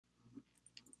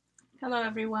Hello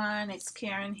everyone, it's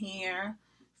Karen here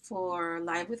for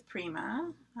Live with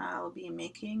Prima. I'll be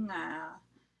making a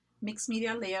mixed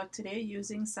media layout today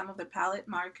using some of the palette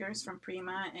markers from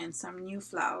Prima and some new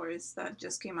flowers that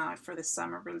just came out for the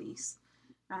summer release.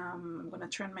 I'm going to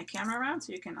turn my camera around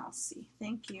so you can all see.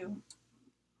 Thank you.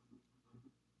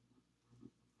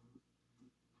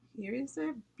 Here is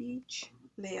the beach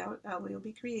layout I will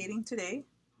be creating today.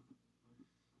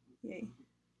 Yay.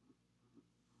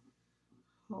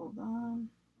 Hold on.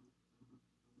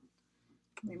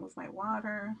 Remove my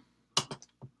water.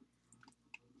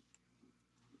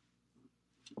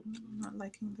 I'm not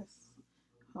liking this.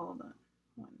 Hold on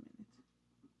 1 minute.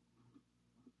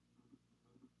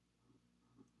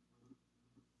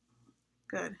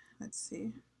 Good. Let's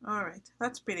see. All right.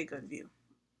 That's pretty good view.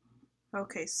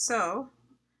 Okay, so,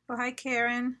 oh, hi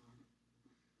Karen.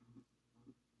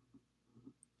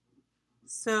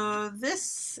 So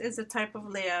this is a type of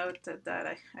layout that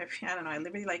I don't know, I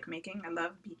really like making. I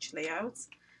love beach layouts.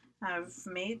 I've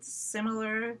made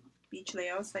similar beach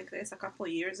layouts like this a couple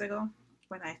of years ago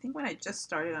when I just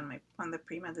started on the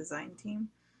Prima design team,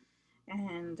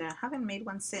 and haven't made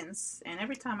one since. And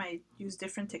every time I use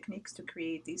different techniques to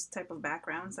create these type of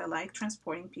backgrounds, I like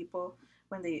transporting people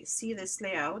when they see this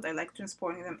layout. I like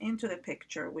transporting them into the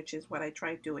picture, which is what I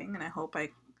try doing, and I hope I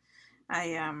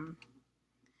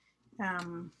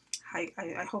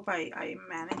hope I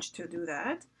managed to do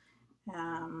that.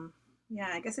 Yeah,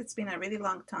 I guess it's been a really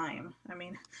long time. I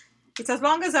mean, it's as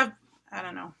long as I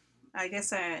don't know. I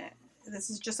guess this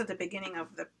is just at the beginning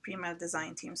of the Prima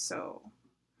design team, so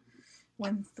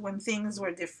when things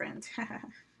were different,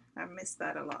 I missed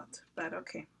that a lot. But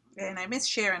okay, and I miss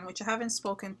Sharon, which I haven't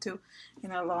spoken to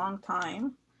in a long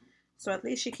time. So at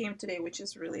least she came today, which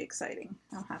is really exciting.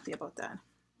 I'm happy about that.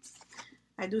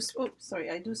 I do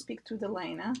speak to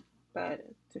Delana, but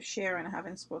to Sharon I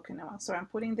haven't spoken in a while. So I'm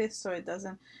putting this so it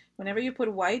doesn't, whenever you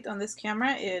put white on this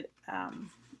camera, it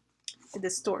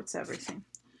distorts everything.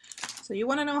 So you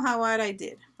want to know how what I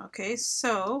did. Okay,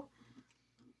 so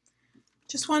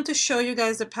just want to show you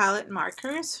guys the palette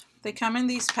markers. They come in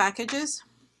these packages.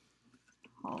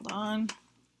 Hold on.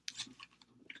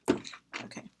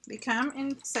 Okay, they come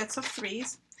in sets of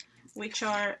 3s, which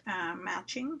are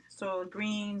matching. So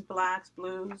greens, blacks,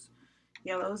 blues,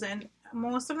 yellows, and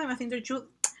most of them, I think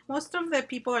most of the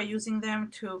people are using them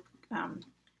to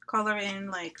color in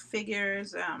like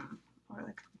figures or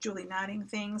like Julie knotting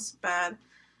things, but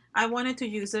I wanted to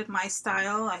use it my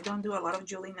style. I don't do a lot of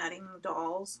Julie knotting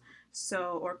dolls,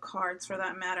 so, or cards for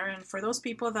that matter. And for those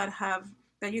people that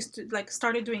used to like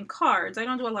started doing cards, I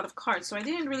don't do a lot of cards, so I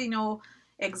didn't really know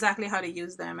exactly how to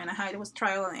use them, and it was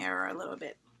trial and error a little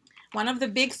bit. One of the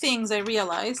big things I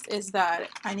realized is that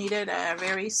I needed a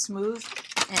very smooth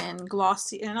and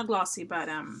glossy, not glossy, but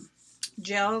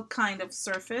gel kind of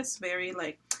surface, very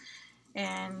like,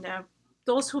 and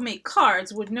those who make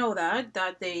cards would know that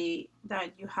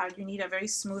you need a very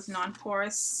smooth,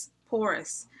 non-porous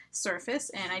surface,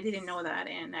 and I didn't know that,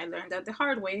 and I learned that the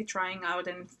hard way, trying out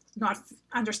and not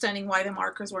understanding why the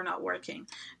markers were not working,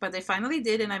 but they finally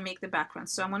did, and I make the background.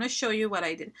 So I'm going to show you what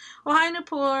I did. Oh, hi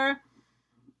Nupur.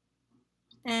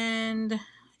 And I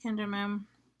can't remember.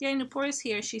 Yeah, Nupur is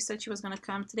here. She said she was going to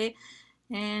come today.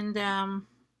 And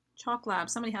Chalk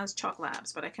Labs. Somebody has Chalk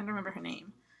Labs, but I can't remember her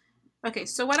name. Okay,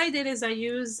 so what I did is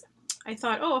I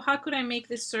thought, oh, how could I make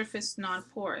this surface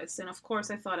non-porous? And of course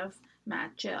I thought of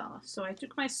matte gel. So I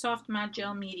took my soft matte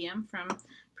gel medium from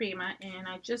Prima, and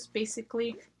I just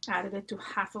basically added it to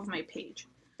half of my page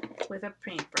with a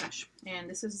paintbrush. And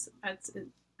this is at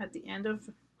the end of,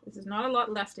 this is not a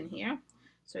lot left in here.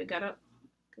 So it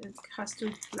has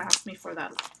to last me for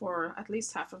at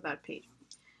least half of that page.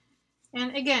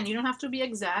 And again, you don't have to be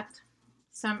exact.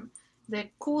 The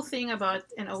cool thing about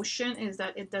an ocean is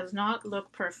that it does not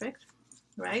look perfect,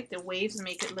 right? The waves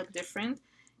make it look different.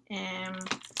 And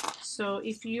so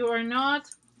if you are not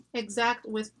exact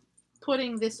with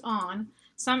putting this on,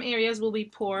 some areas will be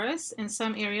porous and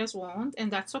some areas won't,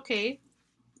 and that's okay.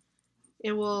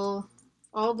 It will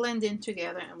all blend in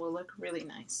together and will look really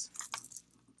nice.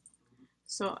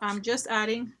 So I'm just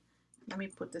adding, let me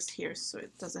put this here so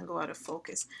it doesn't go out of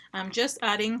focus. I'm just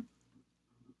adding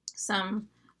some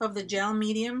of the gel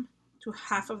medium to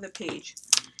half of the page.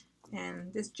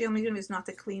 And this gel medium is not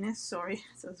the cleanest, sorry.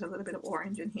 So there's a little bit of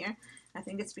orange in here. I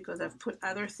think it's because I've put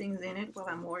other things in it while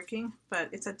I'm working, but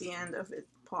it's at the end of the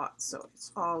pot, so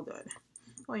it's all good.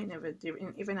 Oh, you never did,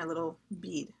 even a little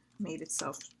bead made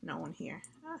itself known here.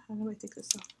 How do I take this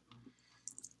off?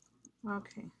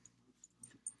 Okay.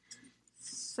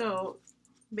 So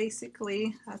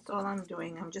basically that's all I'm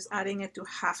doing. I'm just adding it to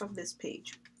half of this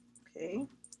page. Okay.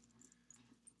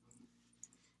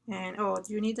 And oh,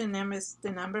 do you need the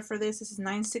number for this? This is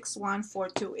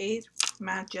 961428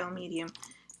 matte gel medium.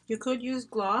 You could use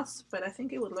gloss, but I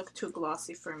think it would look too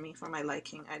glossy for me, for my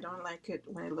liking. I don't like it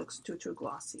when it looks too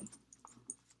glossy.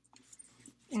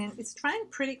 And it's drying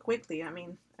pretty quickly. I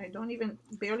mean, I don't even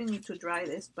barely need to dry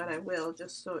this, but I will,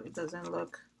 just so it doesn't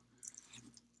look.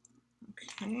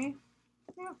 Okay.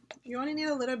 Yeah, you only need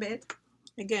a little bit.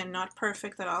 Again, not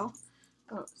perfect at all.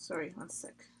 Oh, sorry, one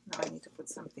sec. Now I need to put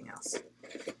something else.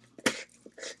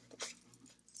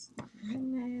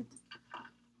 1 minute.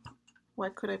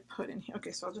 What could I put in here?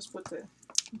 Okay, so I'll just put the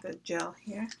gel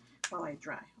here while I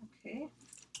dry. Okay.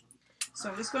 So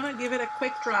I'm just gonna give it a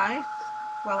quick dry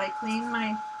while I clean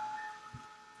my.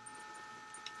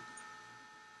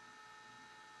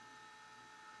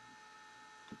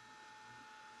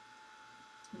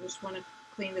 I just want to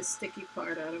clean the sticky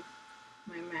part out of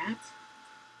my mat.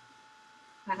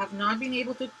 I have not been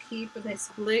able to keep this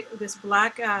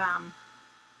black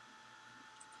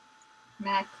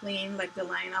mat clean like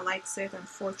Delina likes it.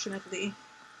 Unfortunately,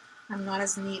 I'm not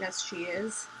as neat as she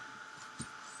is.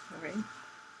 Sorry.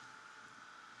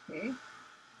 Okay.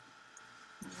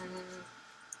 And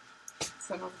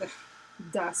some of the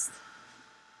dust.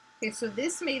 Okay, so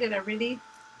this made it a really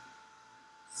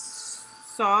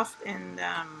soft and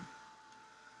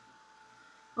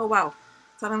oh wow,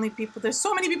 suddenly there's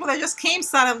so many people that just came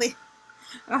suddenly.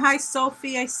 Oh, hi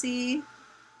Sophie, I see.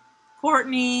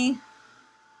 Courtney.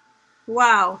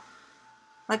 Wow,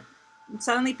 like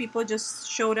suddenly people just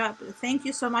showed up. Thank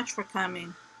you so much for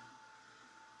coming.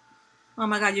 Oh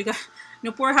my god, you got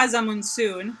Nupur has a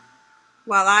monsoon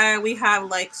while we have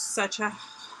like such a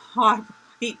hot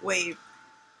heat wave.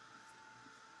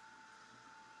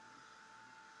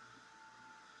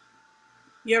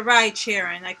 You're right,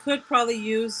 Sharon. I could probably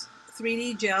use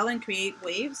 3D gel and create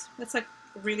waves. That's a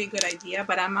really good idea,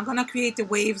 but I'm not gonna create the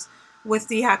waves with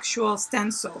the actual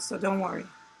stencil, so don't worry.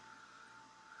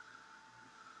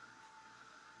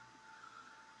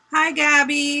 Hi,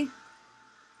 Gabby.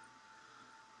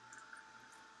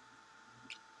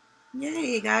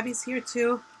 Yay, Gabby's here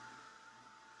too.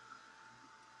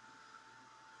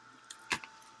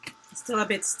 It's still a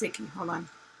bit sticky. Hold on.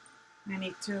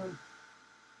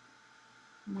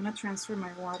 I'm gonna transfer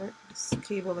my water. This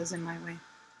cable is in my way.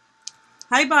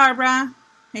 Hi, Barbara.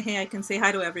 Hey, I can say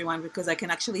hi to everyone because I can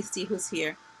actually see who's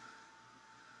here.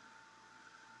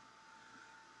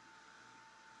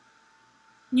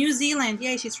 New Zealand.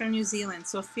 Yay, she's from New Zealand.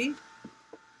 Sophie?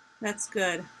 That's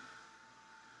good.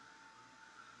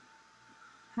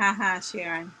 Haha,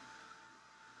 Sharon.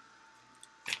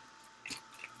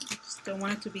 Just don't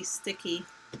want it to be sticky.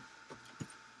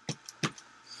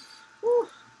 Whew,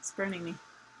 it's burning me.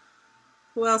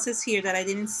 Who else is here that I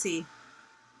didn't see?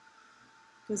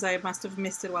 Because I must have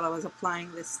missed it while I was applying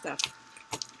this stuff.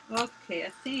 Okay,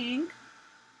 I think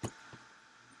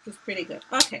it's pretty good.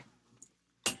 Okay.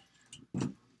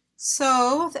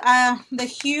 So the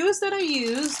hues that I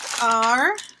used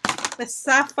are the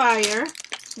Sapphire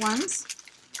ones.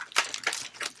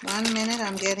 1 minute,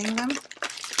 I'm getting them.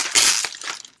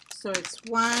 So it's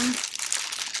 1,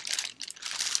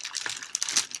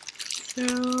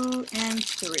 2, and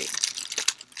 3.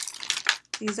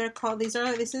 This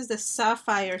is the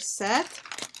Sapphire set.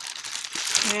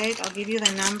 Right, I'll give you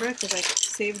the number because I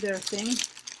saved their thing.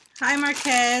 Hi,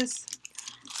 Marquez.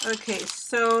 Okay,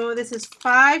 so this is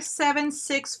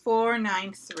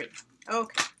 576493.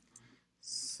 Okay.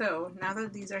 So now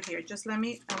that these are here, I want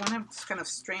to kind of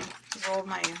roll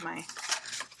my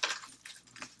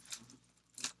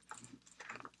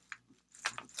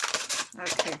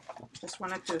okay, just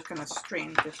wanted to kind of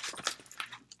strain this.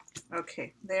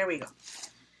 Okay, there we go.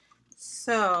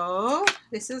 So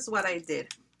this is what I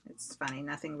did. It's funny,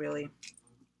 nothing really.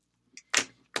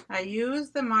 I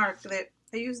used the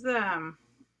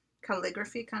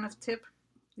calligraphy kind of tip.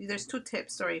 There's 2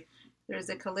 tips, sorry. There's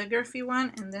the calligraphy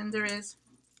one, and then there is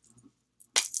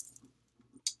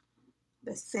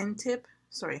the thin tip.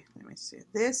 Sorry, let me see,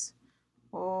 this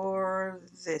or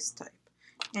this type.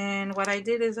 And what I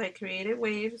did is I created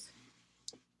waves,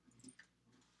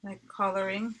 like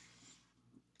coloring.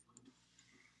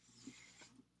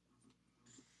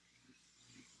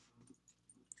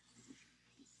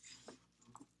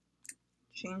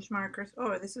 Change markers.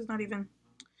 Oh, this is not even,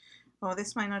 oh,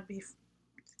 this might not be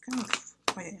kind of,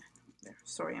 oh yeah, there.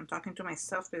 Sorry, I'm talking to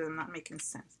myself because I'm not making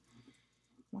sense.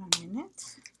 1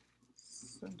 minute.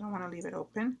 So I don't want to leave it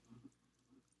open.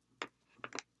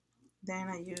 Then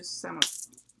I use some of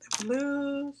the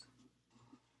blues.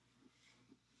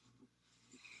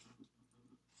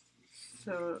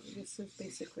 So this is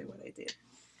basically what I did.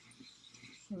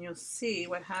 And you'll see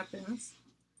what happens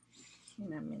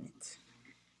in a minute.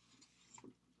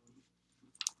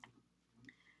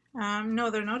 No,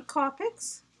 they're not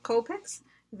Copics.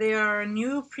 They are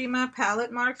new Prima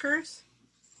palette markers.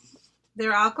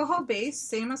 They're alcohol based,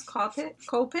 same as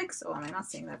Copics. Oh, am I not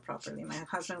saying that properly? My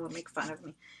husband would make fun of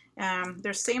me.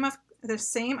 They're same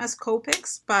as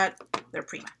Copics, but they're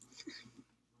Prima.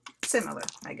 Similar,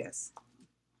 I guess.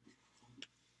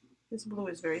 This blue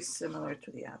is very similar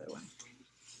to the other one.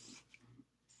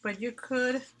 But you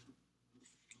could.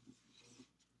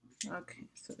 Okay,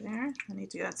 so there. I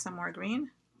need to add some more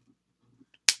green.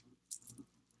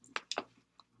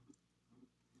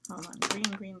 Hold on,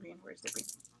 green. Where's the green?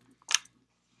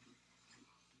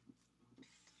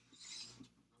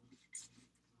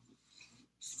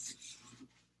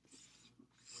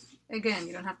 Again,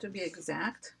 you don't have to be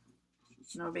exact.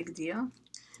 No big deal.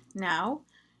 Now,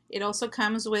 it also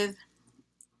comes with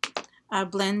a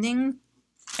blending.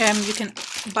 You can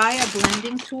buy a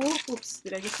blending tool. Oops,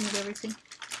 did I just move everything?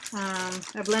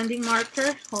 A blending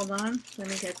marker. Hold on, let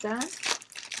me get that.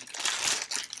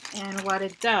 And what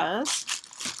it does,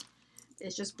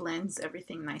 it just blends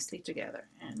everything nicely together.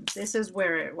 And this is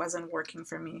where it wasn't working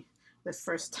for me the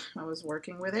first time I was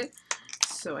working with it.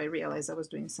 So I realized I was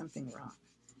doing something wrong.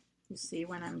 You see,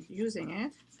 when I'm using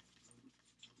it,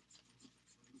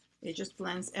 it just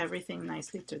blends everything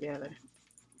nicely together.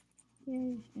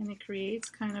 Yay. And it creates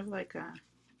kind of like a,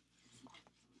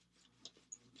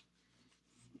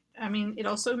 I mean, it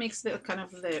also makes the kind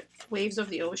of the waves of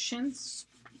the oceans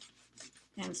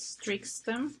and streaks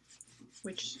them,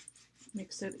 which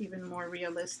makes it even more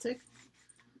realistic.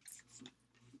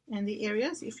 And the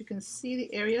areas, if you can see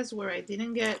the areas where I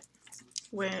didn't get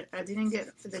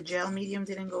the gel medium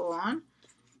didn't go on,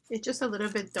 it's just a little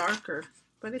bit darker,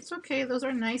 but it's okay. Those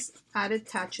are nice added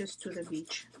touches to the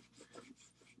beach.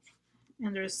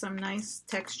 And there's some nice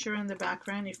texture in the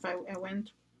background.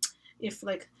 If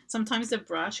like sometimes the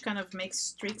brush kind of makes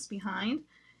streaks behind,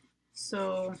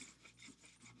 so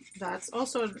that's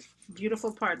also a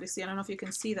beautiful part. You see, I don't know if you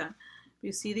can see that.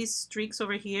 You see these streaks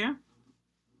over here?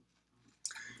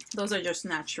 Those are just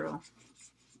natural.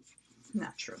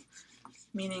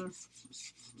 Meaning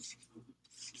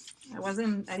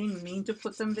I didn't mean to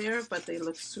put them there, but they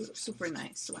look super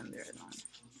nice when they're done.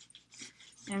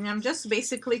 And I'm just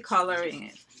basically coloring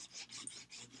it.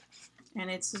 And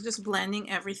it's just blending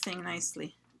everything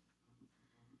nicely.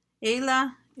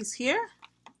 Ayla is here.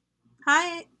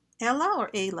 Hi, Ella or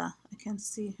Ayla? I can't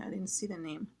see. I didn't see the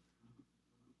name.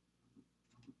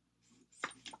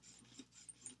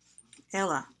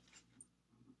 Ella.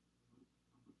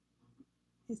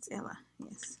 It's Ella,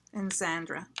 yes. And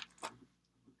Sandra.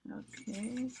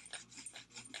 Okay.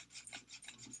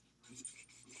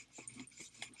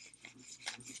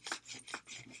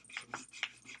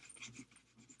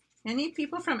 Any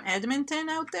people from Edmonton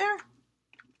out there?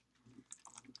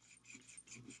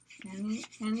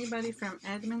 Anybody from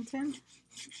Edmonton?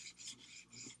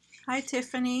 Hi,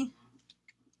 Tiffany.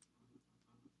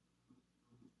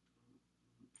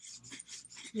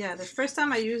 Yeah, the first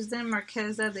time I used them,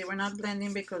 Marquesa, they were not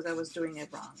blending because I was doing it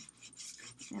wrong.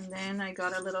 And then I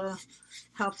got a little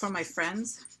help from my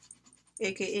friends,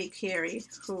 aka Carrie,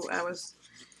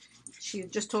 she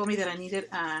just told me that I needed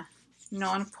a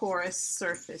non-porous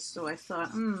surface. So I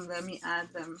thought, let me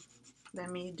add them. Let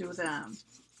me do the,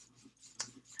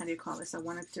 how do you call this? I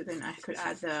wanted to, then I could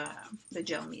add the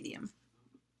gel medium.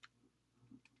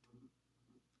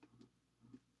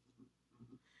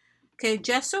 Okay,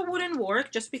 gesso wouldn't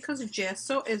work just because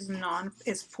gesso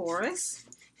is porous.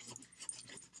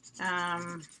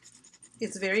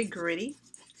 It's very gritty.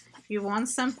 You want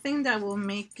something that will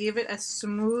give it a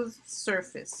smooth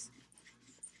surface,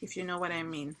 if you know what I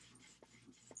mean.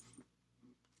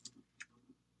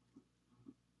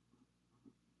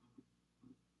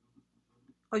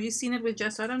 Oh, you've seen it with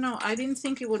gesso? I don't know. I didn't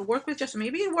think it would work with gesso.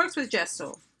 Maybe it works with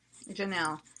gesso,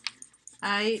 Janelle.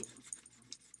 I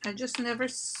just never,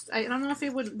 I don't know if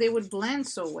they would blend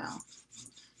so well,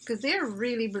 because they're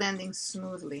really blending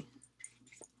smoothly.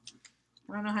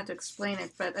 I don't know how to explain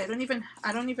it, but I don't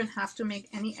even have to make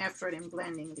any effort in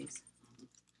blending these.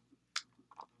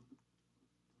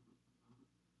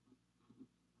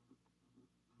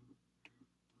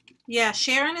 Yeah,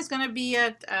 Sharon is going to be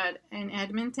in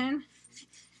Edmonton,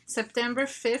 September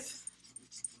 5th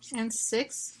and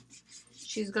 6th.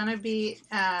 She's going to be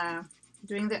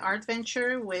doing the art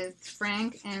venture with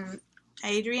Frank and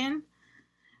Adrian.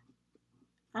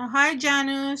 Oh, hi,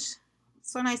 Janus.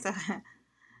 So nice.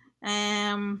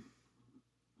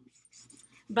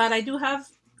 But I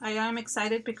am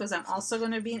excited because I'm also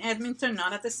going to be in Edmonton,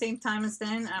 not at the same time as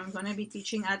then. I'm going to be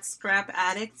teaching at Scrap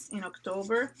Addicts in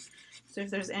October. So if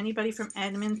there's anybody from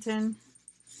Edmonton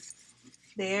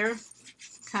there,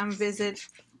 come visit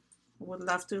would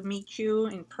love to meet you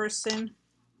in person.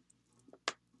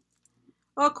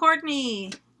 Oh,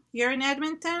 Courtney, you're in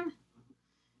Edmonton?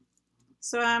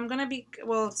 So I'm going to be,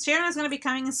 well, Sharon is going to be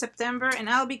coming in September, and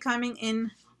I'll be coming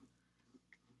in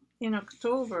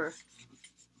October.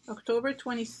 October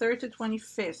 23rd to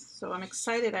 25th. So I'm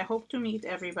excited. I hope to meet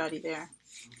everybody there.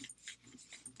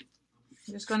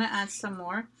 I'm just going to add some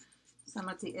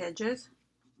at the edges,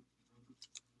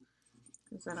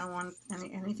 because I don't want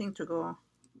anything to go.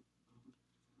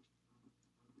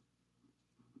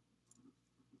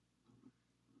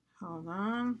 Hold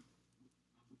on.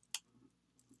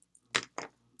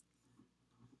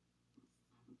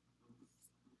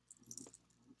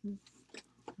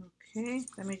 Okay,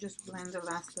 let me just blend the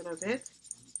last little bit.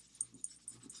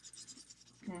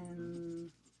 And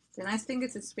the nice thing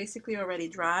is it's basically already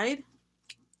dried.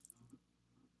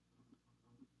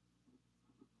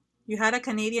 You had a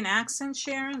Canadian accent,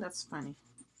 Sharon? That's funny.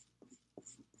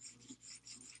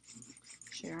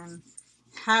 Sharon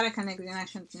had a Canadian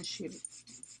accent and she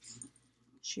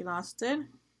lost it.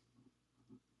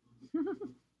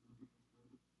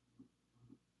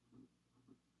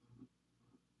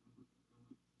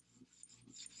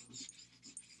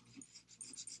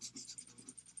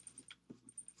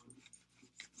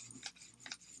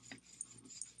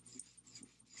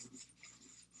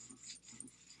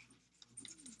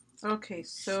 Okay,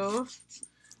 so,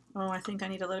 oh, I think I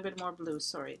need a little bit more blue.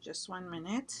 Sorry, just 1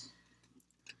 minute.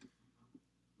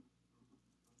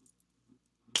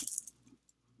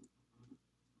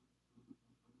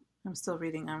 I'm still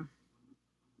reading them.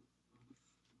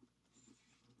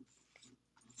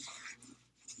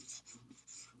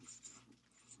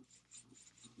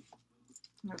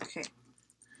 Okay,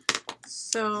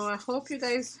 so I hope you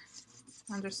guys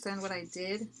understand what I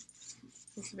did.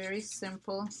 It's very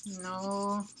simple.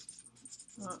 No,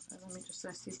 oh, let me just,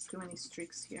 I see too many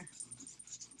streaks here.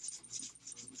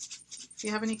 If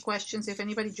you have any questions, if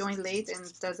anybody joined late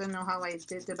and doesn't know how I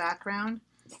did the background,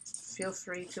 feel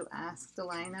free to ask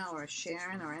Delina or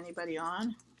Sharon or anybody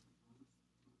on.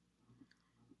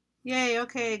 Yay,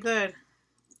 okay, good.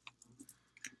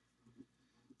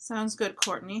 Sounds good,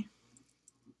 Courtney.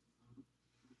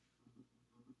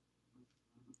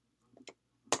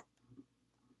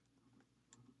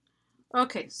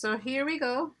 Okay, so here we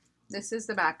go. This is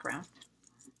the background.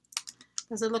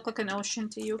 Does it look like an ocean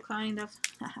to you, kind of?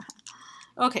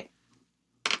 Okay,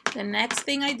 the next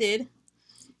thing I did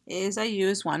is I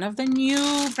used one of the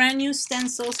brand new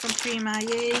stencils from Prima.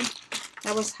 Yay!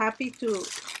 I was happy to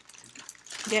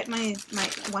get my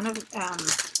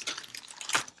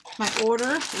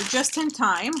order just in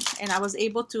time, and I was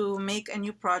able to make a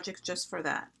new project just for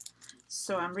that.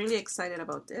 So I'm really excited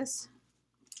about this.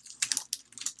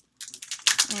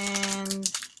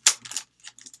 And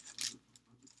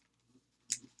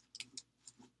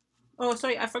oh,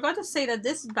 sorry, I forgot to say that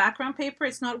this background paper,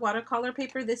 it's not watercolor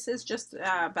paper. This is just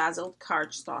basil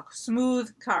cardstock,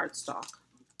 smooth cardstock.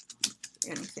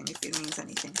 Anything, if it means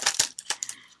anything.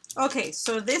 Okay,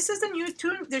 so this is the new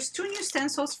there's two new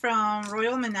stencils from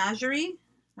Royal Menagerie.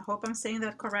 I hope I'm saying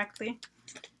that correctly.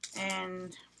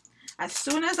 And as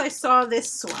soon as I saw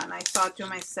this one, I thought to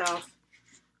myself,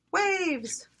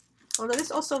 waves. Although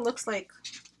this also looks like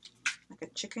a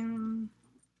chicken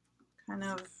kind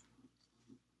of,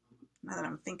 now that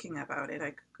I'm thinking about it,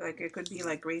 like it could be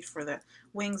like great for the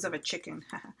wings of a chicken.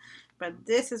 But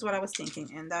this is what I was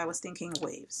thinking, and I was thinking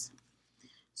waves.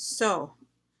 So,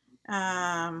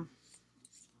 so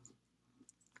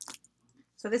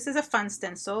this is a fun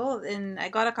stencil, and I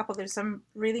got a couple. There's some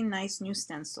really nice new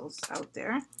stencils out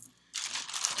there.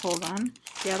 Hold on.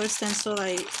 The other stencil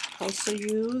I also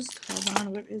used. Hold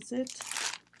on, where is it?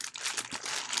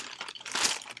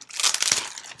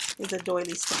 Is a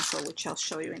doily stencil, which I'll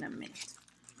show you in a minute.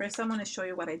 First, I'm going to show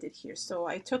you what I did here. So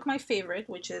I took my favorite,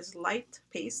 which is light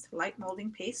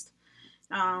molding paste.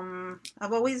 I've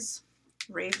always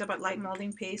raved about light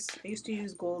molding paste. I used to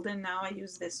use golden. Now I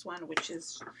use this one, which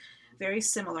is very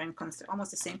similar and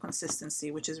almost the same consistency,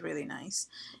 which is really nice.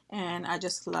 And I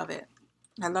just love it.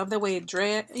 I love the way it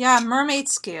dries. Yeah, mermaid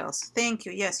scales. Thank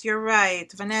you. Yes, you're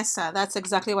right, Vanessa. That's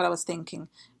exactly what I was thinking.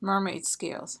 Mermaid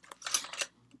scales.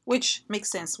 Which makes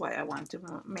sense why I want to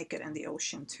make it in the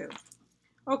ocean too.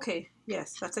 Okay,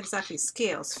 yes, that's exactly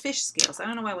scales, fish scales. I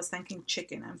don't know why I was thinking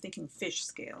chicken. I'm thinking fish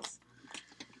scales.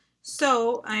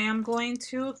 So I am going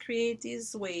to create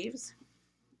these waves.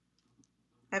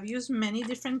 I've used many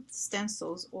different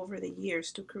stencils over the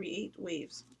years to create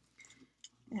waves.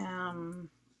 I don't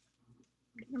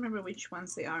remember which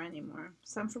ones they are anymore.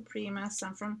 Some from Prima,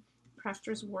 some from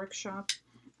Crafter's Workshop.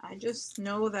 I just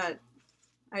know that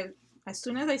as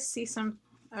soon as I see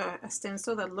a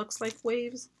stencil that looks like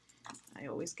waves, I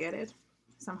always get it.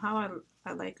 Somehow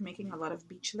I like making a lot of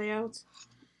beach layouts.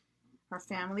 Our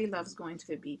family loves going to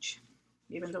the beach,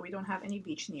 even though we don't have any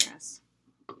beach near us.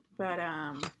 But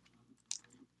am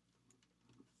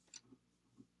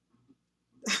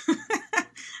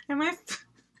I?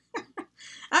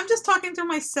 I'm just talking to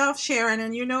myself, Sharon,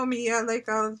 and you know me.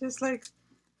 I'll just like.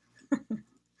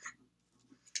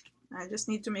 I just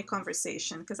need to make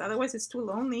conversation because otherwise it's too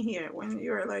lonely here when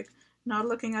you're like not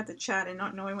looking at the chat and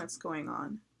not knowing what's going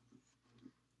on.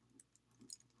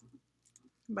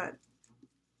 But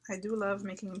I do love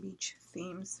making beach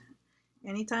themes.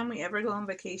 Anytime we ever go on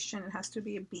vacation, it has to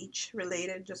be a beach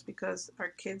related just because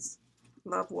our kids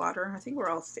love water. I think we're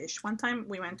all fish. One time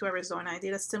we went to Arizona. I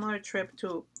did a similar trip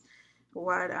to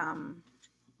what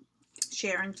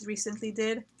Sharon recently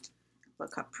did.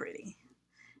 Look how pretty.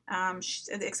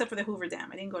 Except for the Hoover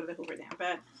Dam. I didn't go to the Hoover Dam,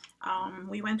 but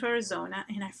we went to Arizona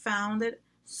and I found it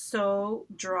so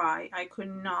dry. I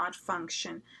could not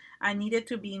function. I needed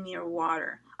to be near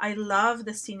water. I love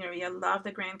the scenery. I love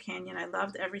the Grand Canyon. I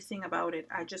loved everything about it.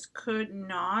 I just could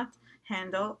not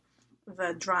handle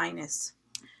the dryness.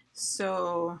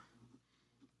 So,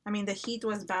 I mean, the heat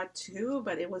was bad too,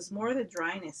 but it was more the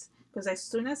dryness. Because as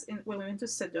soon as, when we went to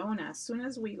Sedona, as soon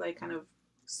as we like kind of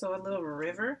saw a little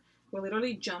river, we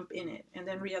literally jump in it and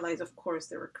then realize, of course,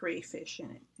 there were crayfish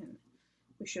in it, and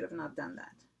we should have not done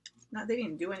that. Not, they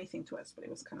didn't do anything to us, but it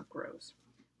was kind of gross.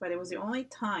 But it was the only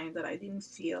time that I didn't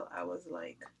feel I was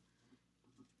like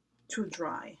too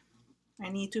dry. I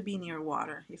need to be near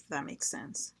water, if that makes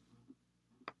sense.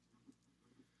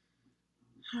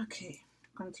 Okay,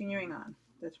 continuing on.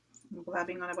 I'm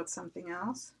blabbing on about something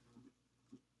else.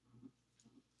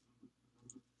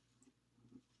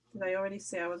 Did I already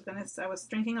say I was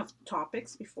thinking of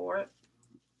topics before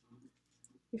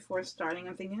starting.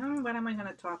 I'm thinking, oh, what am I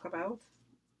gonna talk about?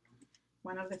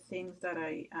 One of the things that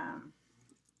I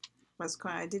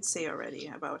did say already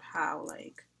about how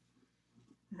like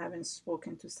I haven't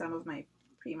spoken to some of my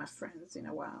Prima friends in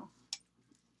a while.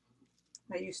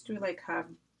 I used to like have,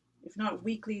 if not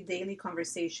weekly, daily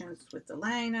conversations with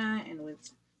Delina and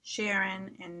with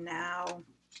Sharon, and now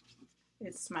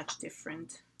it's much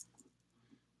different.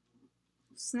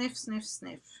 Sniff, sniff,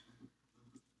 sniff.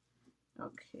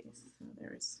 Okay, so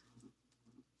there's...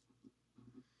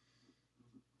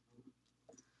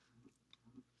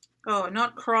 Oh,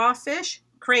 not crawfish,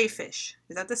 crayfish.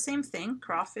 Is that the same thing?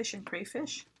 Crawfish and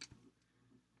crayfish?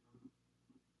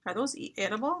 Are those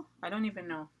edible? I don't even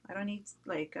know. I don't eat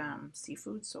like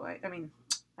seafood, so I mean,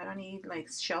 I don't eat like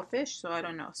shellfish, so I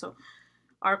don't know. So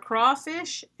are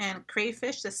crawfish and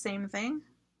crayfish the same thing?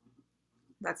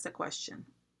 That's the question.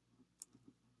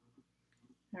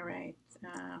 All right,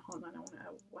 hold on, I want to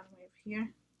have one wave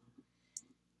here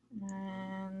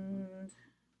and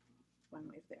one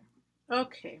wave there.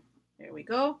 Okay, there we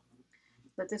go.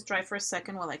 Let this dry for a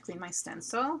second while I clean my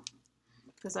stencil,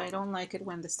 because I don't like it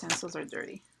when the stencils are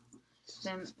dirty,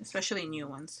 then especially new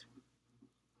ones.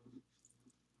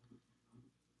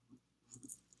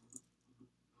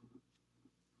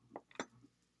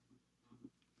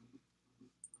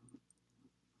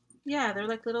 Yeah, they're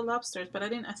like little lobsters, but I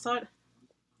thought...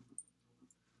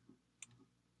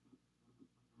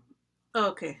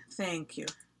 Okay, thank you.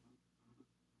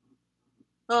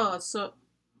 Oh, so...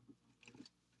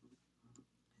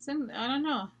 I don't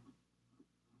know.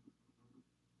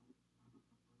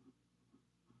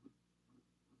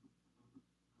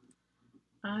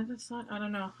 I just thought, I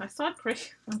don't know. I thought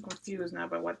I'm confused now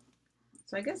about what...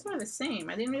 So I guess they're the same.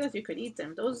 I didn't realize you could eat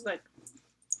them. Those like...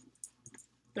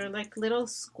 They're like little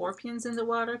scorpions in the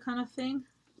water kind of thing.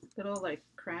 Little like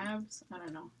crabs. I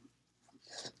don't know.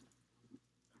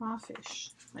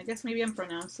 Crawfish. I guess maybe I'm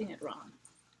pronouncing it wrong.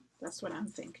 That's what I'm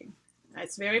thinking.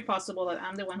 It's very possible that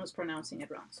I'm the one who's pronouncing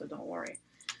it wrong, so don't worry.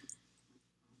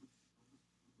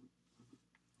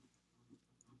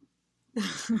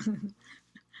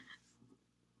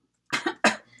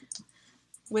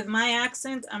 With my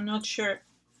accent, I'm not sure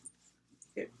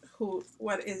I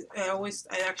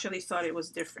actually thought it was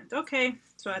different. Okay,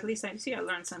 so at least I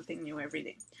learn something new every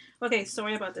day. Okay,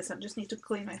 sorry about this. I just need to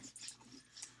clean my...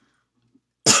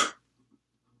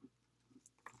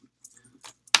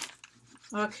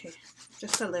 Okay,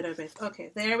 just a little bit.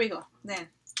 Okay, there we go. Then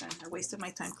I wasted my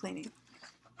time cleaning.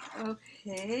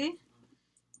 Okay,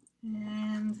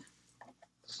 and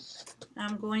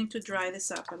I'm going to dry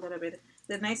this up a little bit.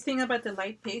 The nice thing about the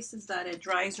light paste is that it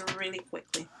dries really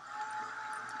quickly.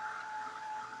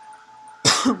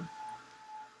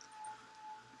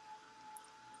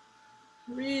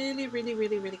 Really, really,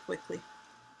 really, really quickly.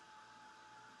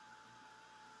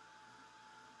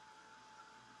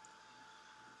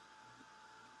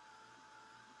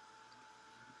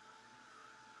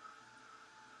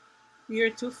 You're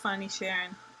too funny,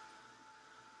 Sharon.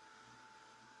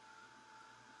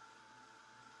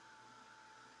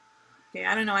 Okay,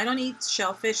 I don't know. I don't eat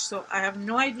shellfish, so I have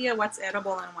no idea what's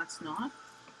edible and what's not.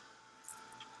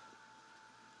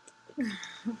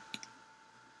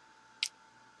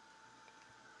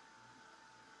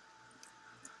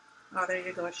 Oh, there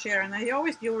you go, Sharon.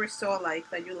 You were so alike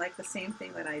that you like the same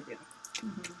thing that I do.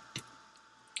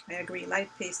 I agree. Light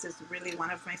paste is really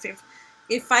one of my favorite.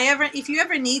 If you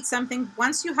ever need something,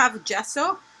 once you have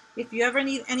gesso, if you ever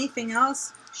need anything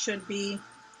else, should be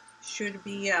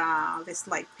this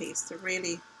light paste.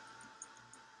 Really.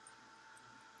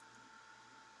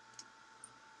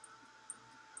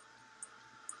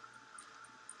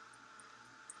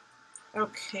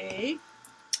 Okay.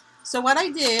 So what I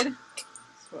did,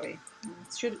 sorry,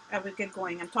 I will get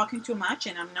going. I'm talking too much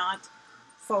and I'm not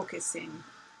focusing.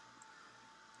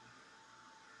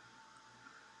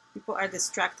 People are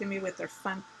distracting me with their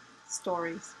fun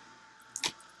stories.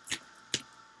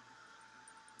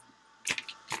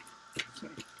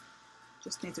 Sorry.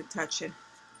 Just need to touch it.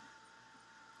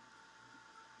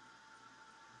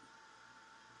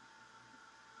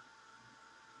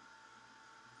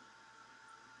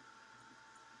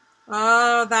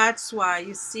 Oh, that's why.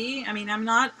 You see, I mean,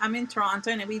 I'm in Toronto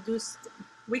and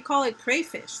we call it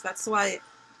crayfish. That's why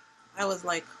I was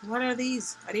like, what are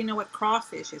these? I didn't know what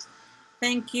crawfish is.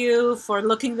 Thank you for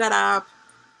looking that up.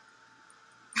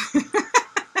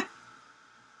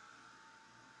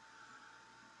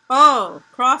 Oh,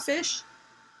 crawfish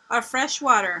are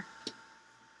freshwater.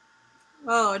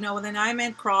 Oh, no, then I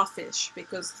meant crawfish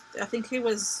because I think it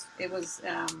was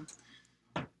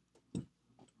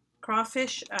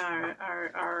crawfish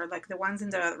are like the ones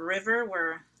in the river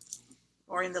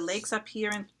or in the lakes up here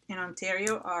in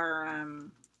Ontario are,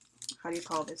 how do you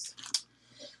call this?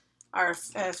 Are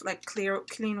like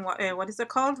clean water. What is it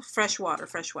called? Freshwater.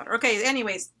 Okay.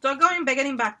 Anyways, so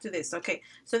getting back to this. Okay.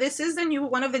 So this is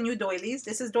one of the new doilies.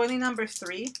 This is doily number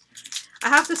 3. I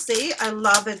have to say, I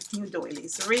love the new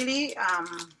doilies. Really.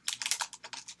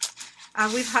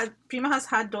 Prima has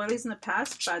had doilies in the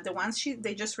past, but the ones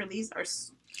they just released are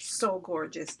so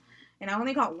gorgeous. And I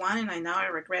only got one, and now I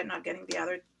regret not getting the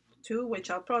other 2,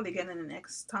 which I'll probably get in the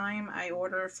next time I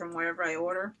order from wherever I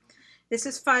order. This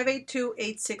is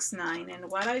 582869, and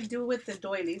what I do with the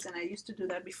doilies, and I used to do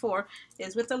that before,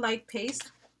 is with the light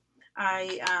paste,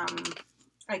 I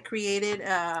created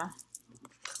a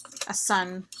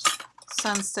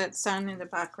sunset sun in the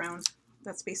background.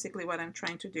 That's basically what I'm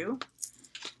trying to do.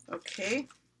 Okay,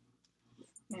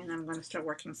 and I'm going to start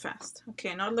working fast.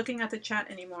 Okay, not looking at the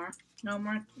chat anymore. No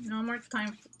more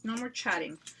time, no more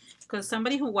chatting, because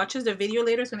somebody who watches the video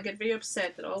later is going to get very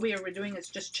upset that all we're doing is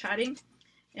just chatting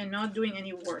and not doing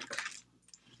any work.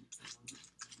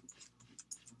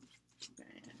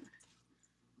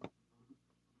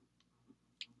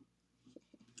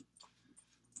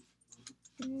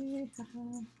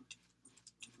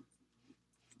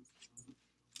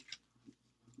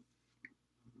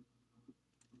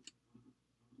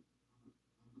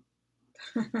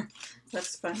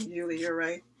 That's funny, Julie, you're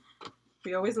right.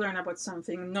 We always learn about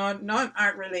something not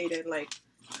art related, like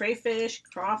crayfish,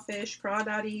 crawfish,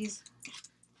 crawdaddies,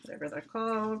 whatever they're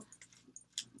called.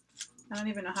 I don't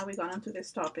even know how we got onto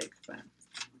this topic, but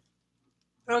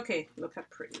okay, look how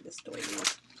pretty this doily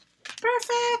is.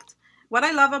 Perfect. What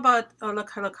I love about, oh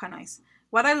look how nice.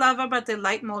 What I love about the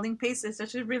light molding paste is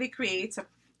that it really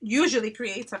usually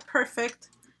creates a perfect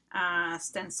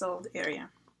stenciled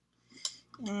area.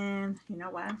 And you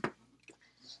know what?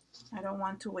 I don't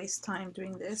want to waste time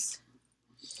doing this.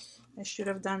 I should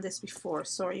have done this before.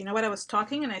 Sorry, you know what? I was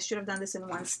talking and I should have done this in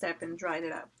one step and dried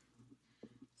it up.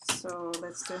 So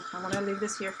let's do, I'm going to leave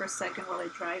this here for a second while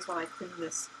it dries, while I clean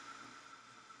this.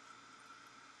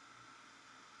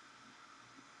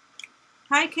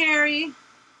 Hi, Carrie.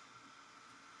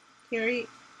 Carrie,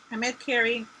 I met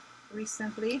Carrie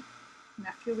recently,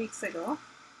 a few weeks ago,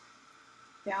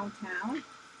 downtown.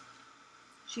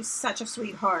 She's such a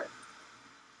sweetheart.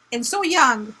 And so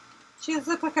young. She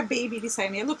looked like a baby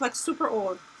beside me. I look like super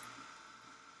old.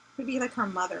 Could be like her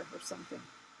mother or something.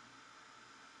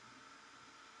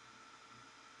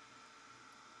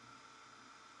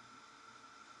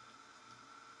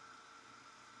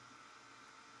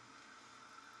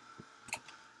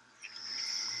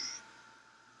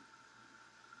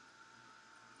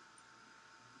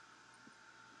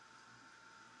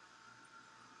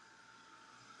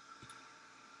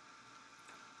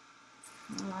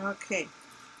 Okay.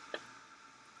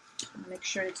 Make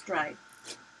sure it's dry.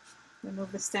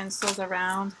 Remove the stencils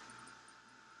around.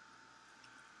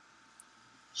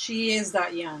 She is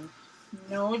that young.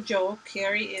 No joke.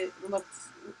 Carrie looks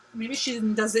maybe she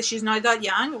does it. She's not that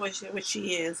young, which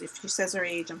she is. If she says her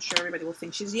age, I'm sure everybody will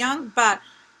think she's young, but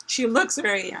she looks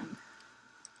very young.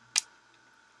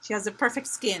 She has the perfect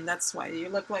skin. That's why you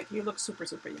look super,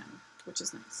 super young, which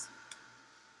is nice.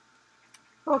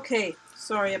 Okay,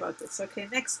 sorry about this. Okay,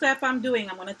 next step I'm going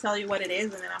to tell you what it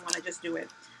is, and then I'm going to just do it.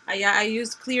 I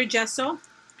used clear gesso,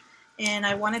 and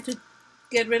I wanted to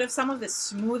get rid of some of the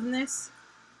smoothness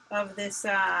of this,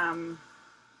 how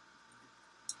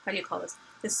do you call this?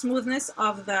 The smoothness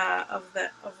of the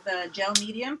gel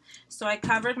medium. So I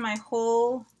covered my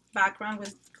whole background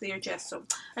with clear gesso.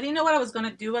 I didn't know what I was going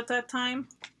to do at that time.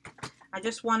 I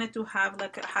just wanted to have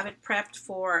it prepped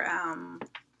for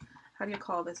how do you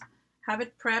call this? Have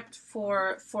it prepped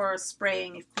for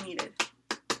spraying if needed,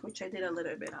 which I did a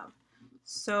little bit of.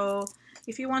 So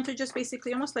if you want to just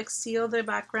basically almost like seal the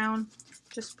background,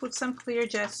 just put some clear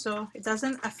gesso. It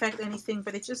doesn't affect anything,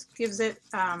 but it just gives it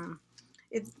a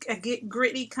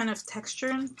gritty kind of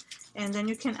texture, and then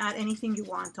you can add anything you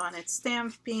want on it.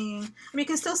 Stamping. I mean, you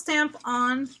can still stamp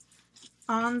on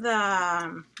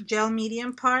the gel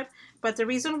medium part, but the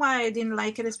reason why I didn't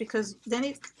like it is because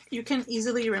then you can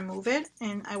easily remove it,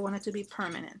 and I want it to be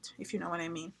permanent, if you know what I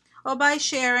mean. Oh, bye,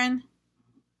 Sharon.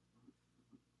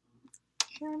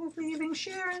 Sharon is leaving.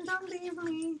 Sharon, don't leave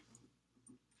me.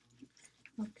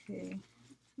 Okay.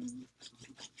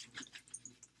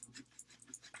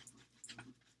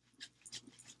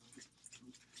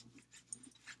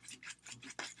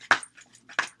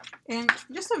 And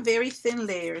just a very thin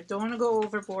layer. Don't go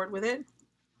overboard with it.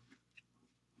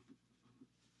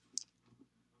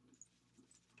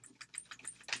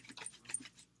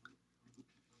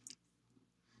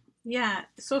 Yeah,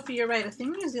 Sophie, you're right. I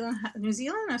think New Zealand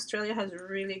and Australia has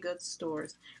really good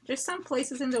stores. There's some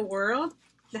places in the world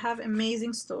that have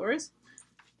amazing stores,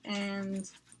 and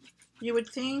you would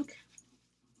think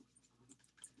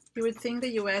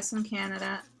the US and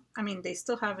Canada, I mean, they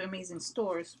still have amazing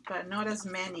stores, but not as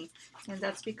many. And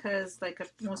that's because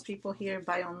most people here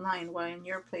buy online, while in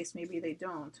your place maybe they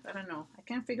don't. I don't know. I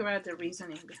can't figure out the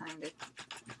reasoning behind it.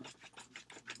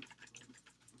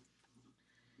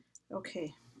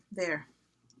 Okay, there,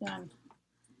 done.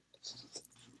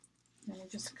 Let me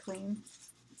just clean.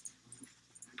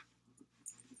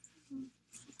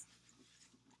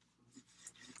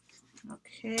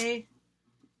 Okay,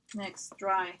 next,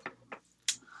 dry.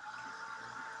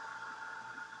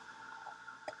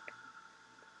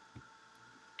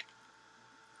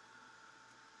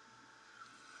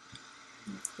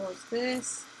 Close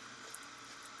this.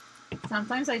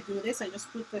 Sometimes I do this. I just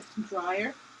put the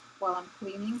dryer while I'm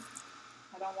cleaning.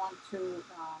 I don't want to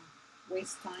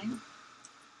waste time.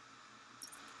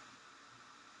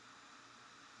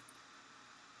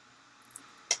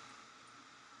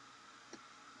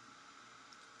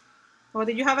 Oh,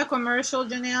 did you have a commercial,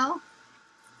 Janelle?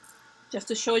 Just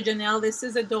to show Janelle, this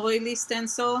is a doily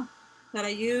stencil that I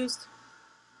used,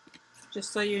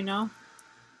 just so you know.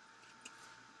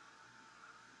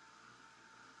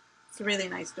 It's a really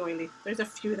nice doily. There's a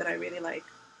few that I really like.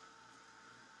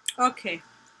 Okay,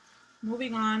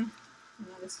 moving on.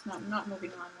 No, this is not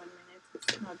moving on 1 minute.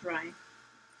 It's not drying.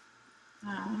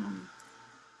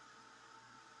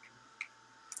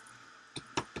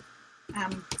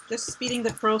 I'm just speeding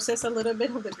the process a little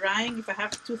bit of the drying. If I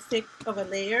have too thick of a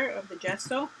layer of the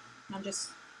gesso, I'm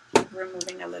just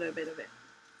removing a little bit of it.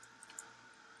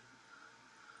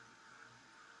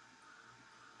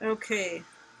 Okay.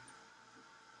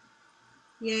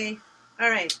 Yay. All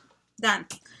right, done.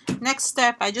 Next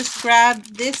step, I just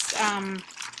grabbed this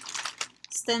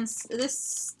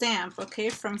stamp, okay,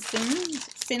 from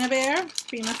Finnabair,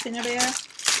 Prima Finnabair.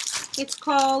 It's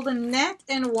called Net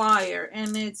and Wire,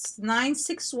 and it's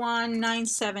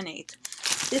 961978.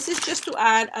 This is just to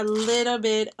add a little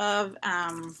bit of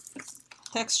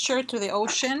texture to the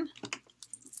ocean.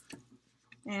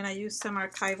 And I use some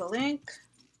archival ink.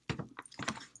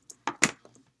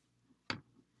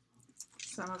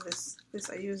 Some of this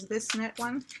I use this net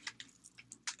one.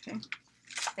 Okay.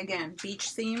 Again,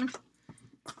 beach themed.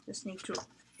 Just need to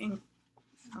ink.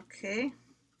 Okay.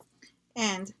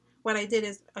 And what I did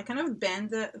is I kind of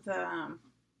bend the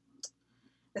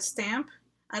stamp.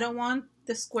 I don't want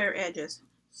the square edges.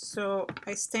 So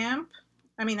I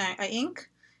ink,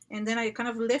 and then I kind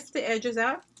of lift the edges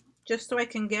out just so I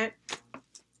can get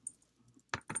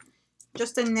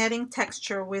just a netting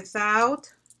texture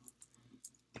without,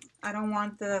 I don't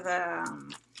want the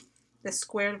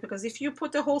square, because if you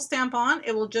put the whole stamp on,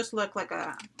 it will just look like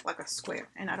a square,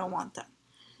 and I don't want that.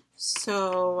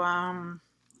 So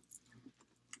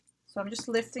so I'm just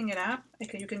lifting it up.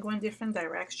 Okay, you can go in different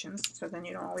directions, so then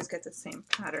you don't always get the same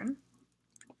pattern.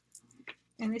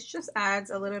 And it just adds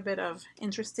a little bit of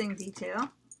interesting detail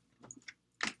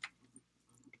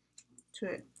to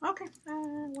it. Okay,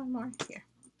 one more here.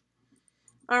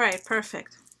 All right,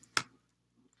 perfect.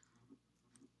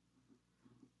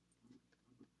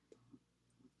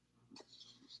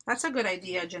 That's a good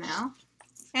idea, Janelle.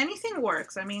 Anything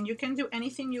works. I mean, you can do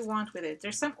anything you want with it.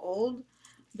 There's some old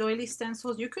doily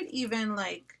stencils. You could even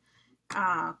like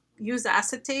use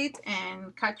acetate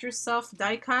and cut yourself,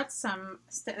 die cut some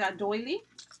doily,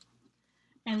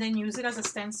 and then use it as a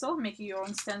stencil, make your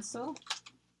own stencil.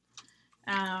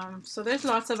 So there's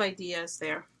lots of ideas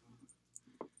there.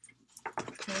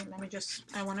 Okay, let me just,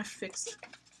 I want to fix it.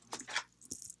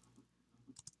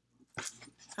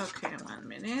 Okay, 1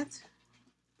 minute.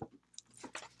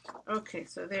 Okay,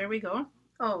 so there we go.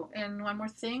 Oh, and one more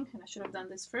thing, and I should have done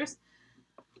this first.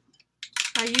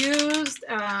 I used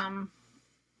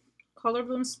Color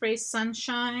Bloom Spray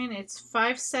Sunshine. It's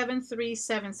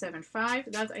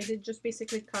 573775. That I did just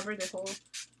basically cover the whole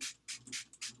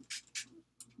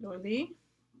doily.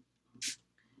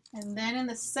 And then in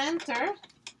the center,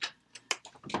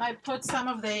 I put some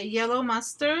of the yellow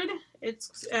mustard.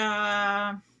 It's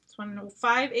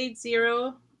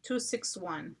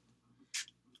 580261.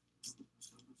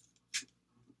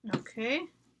 Okay.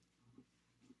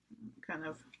 Kind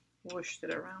of whooshed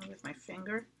it around with my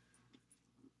finger.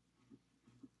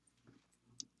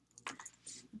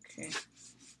 Okay.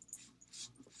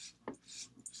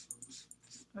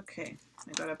 Okay,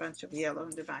 I got a bunch of yellow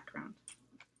in the background.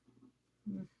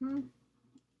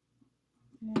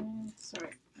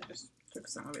 Sorry, I just took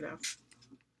some of it off.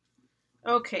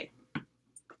 Okay.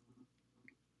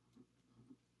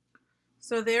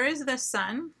 So there is the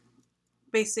sun,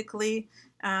 basically.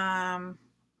 Oh,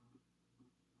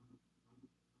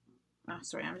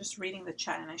 sorry, I'm just reading the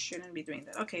chat and I shouldn't be doing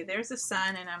that. Okay, there's the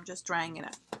sun and I'm just drying it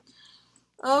up.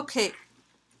 Okay,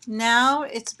 now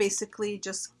it's basically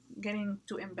just getting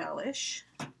to embellish.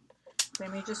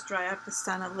 Let me just dry up the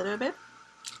sun a little bit.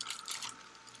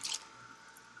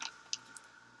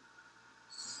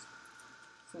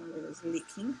 Some of it is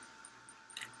leaking.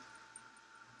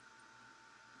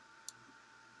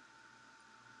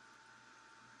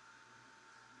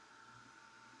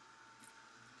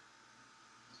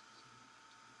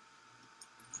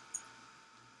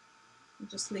 I'm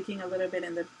just leaking a little bit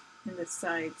in the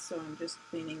side, so I'm just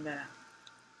cleaning that up.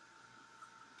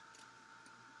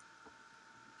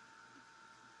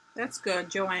 That's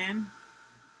good, Joanne.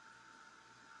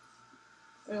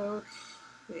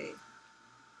 Okay.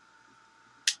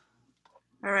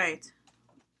 All right.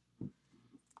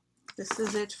 This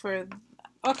is it for,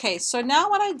 okay, so now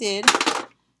what I did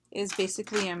is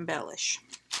basically embellish.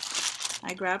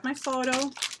 I grabbed my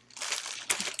photo.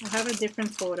 I have a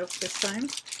different photo this time.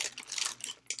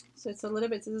 So it's a little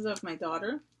bit, this is of my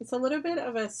daughter. It's a little bit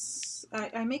of a,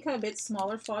 I make a bit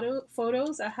smaller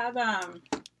photos. I have an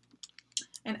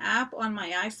app on my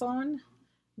iPhone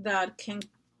that can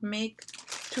make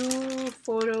 2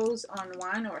 photos on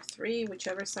 1 or 3,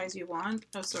 whichever size you want.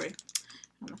 Oh, sorry,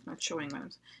 I'm not showing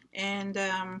them. And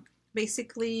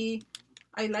basically,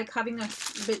 I like having a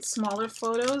bit smaller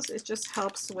photos. It just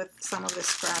helps with some of the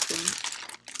scrapping.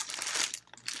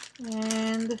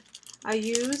 And I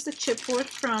use the chipboard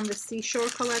from the Seashore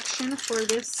collection for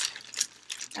this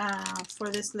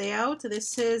layout.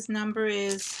 This is number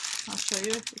is, I'll show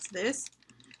you, it's this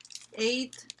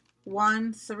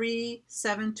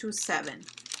 813727.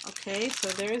 Okay, so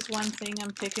there's one thing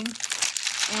I'm picking,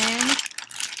 and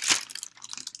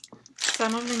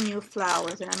some of the new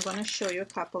flowers, and I'm going to show you a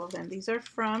couple of them. These are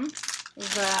from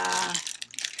the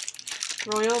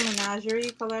Royal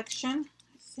Menagerie collection.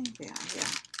 I think they are,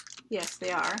 yeah. Yes, they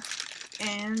are.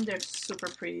 And they're super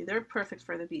pretty. They're perfect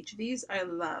for the beach. These I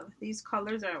love. These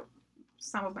colors are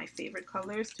some of my favorite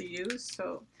colors to use.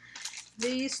 So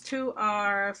these two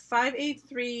are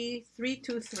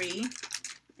 583323.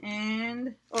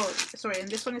 And, oh, sorry, and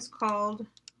this one is called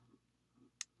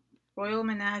Royal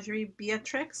Menagerie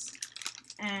Beatrix.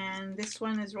 And this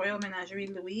one is Royal Menagerie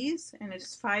Louise, and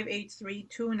it's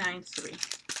 583293.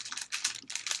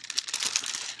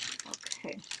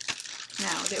 Okay.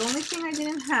 Now, the only thing I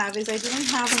didn't have is I didn't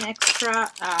have an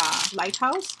extra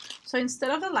lighthouse. So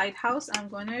instead of the lighthouse, I'm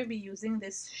going to be using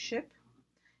this ship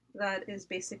that is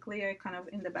basically kind of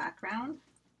in the background.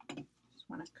 Just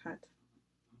want to cut.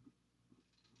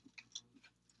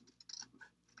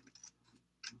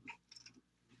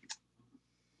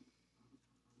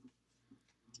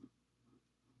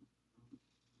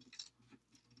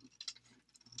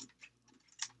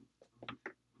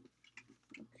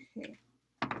 Okay.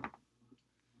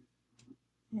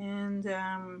 And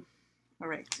all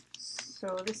right,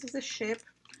 so this is the ship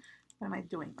What am I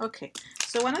doing? Okay,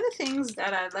 so one of the things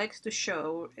that I'd like to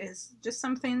show is just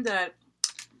something that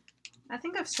I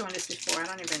think I've shown this before. I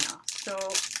don't even know. So,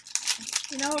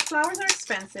 you know, flowers are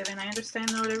expensive, and I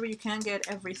understand not you can't get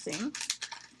everything.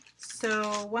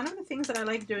 So one of the things that I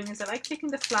like doing is I like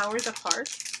taking the flowers apart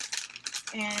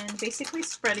and basically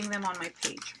spreading them on my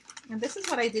page. And this is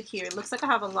what I did here. It looks like I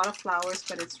have a lot of flowers,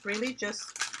 but it's really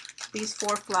just these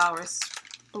 4 flowers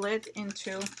split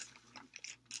into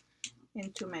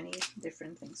many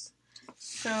different things.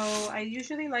 So I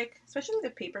usually like, especially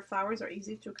the paper flowers are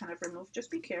easy to kind of remove. Just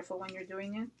be careful when you're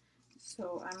doing it.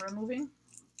 So I'm removing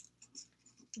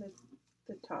the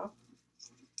top.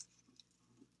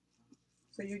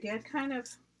 So you get kind of,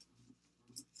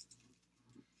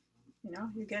 you know,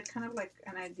 you get kind of like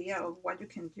an idea of what you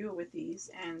can do with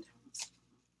these, and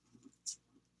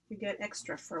you get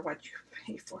extra for what you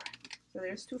pay for. So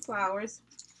there's 2 flowers.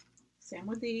 Same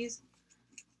with these.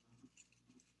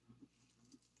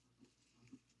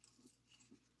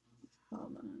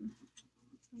 Hold on.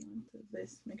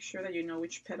 This. Make sure that you know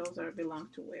which petals belong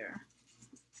to where.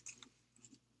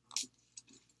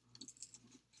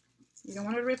 You don't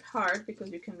want to rip hard because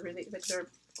you can really, like, they're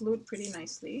glued pretty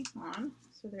nicely on.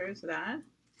 So there's that.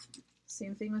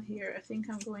 Same thing with here. I think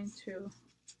I'm going to,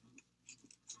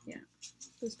 yeah.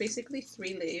 There's basically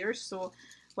 3 layers. So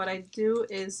what I do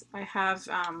is I have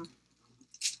the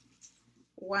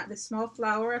small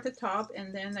flower at the top,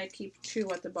 and then I keep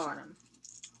 2 at the bottom.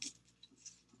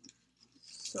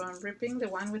 So I'm ripping the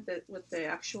one with the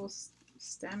actual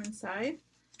stem inside,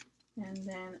 and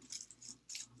then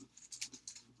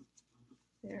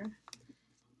there,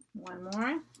 one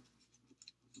more.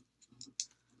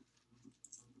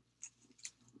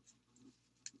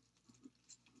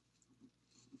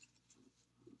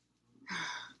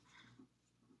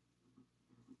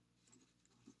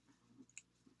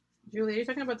 Julie, you're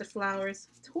talking about the flowers.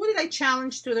 Who did I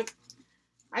challenge to the...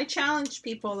 I challenged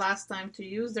people last time to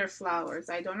use their flowers.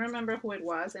 I don't remember who it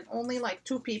was, and only like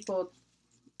 2 people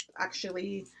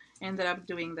actually ended up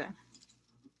doing that.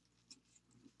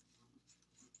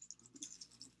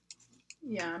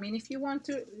 Yeah, I mean, if you want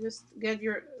to just get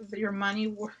your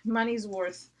money's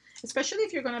worth, especially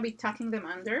if you're going to be tucking them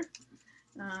under,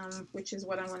 which is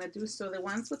what I'm going to do. So the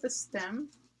ones with the stem,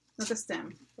 not the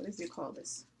stem, what do you call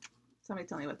this? Somebody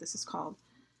tell me what this is called.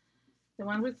 The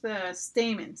one with the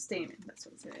stamen, that's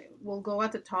what it will go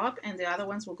at the top, and the other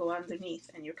ones will go underneath,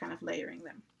 and you're kind of layering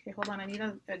them. Okay, hold on, I need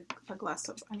a glass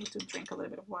of, I need to drink a little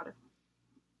bit of water.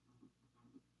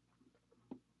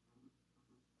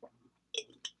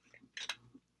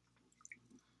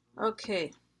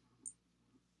 Okay,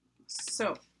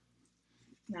 so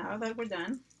now that we're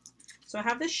done, so I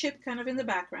have the ship kind of in the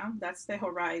background, that's the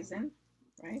horizon,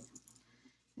 right?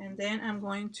 And then I'm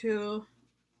going to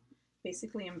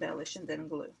basically embellish and then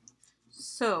glue.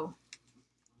 So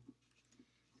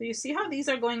you see how these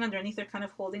are going underneath? They're kind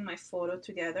of holding my photo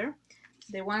together.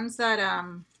 The ones that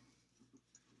are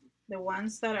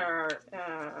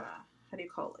how do you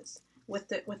call this? With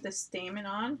the stamen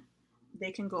on,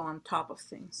 they can go on top of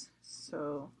things.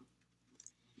 So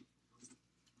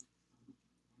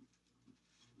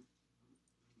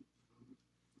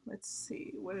let's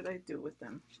see, what did I do with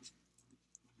them?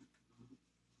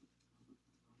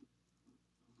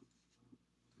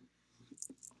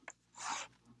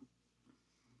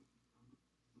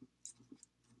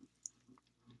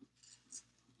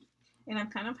 And I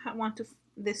kind of want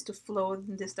this to flow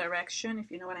in this direction,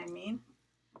 if you know what I mean.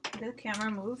 Did the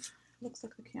camera move? Looks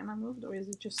like the camera moved, or is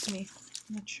it just me?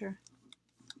 I'm not sure.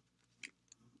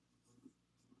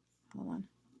 Hold on.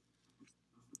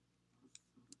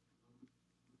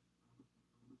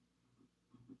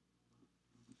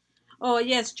 Oh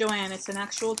yes, Joanne, it's an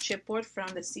actual chipboard from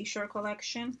the Seashore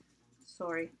collection.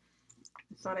 Sorry,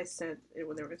 I thought I said there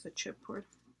was a chipboard.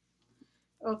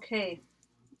 Okay.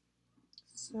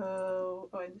 So,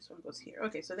 oh, this one goes here.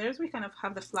 Okay, so we kind of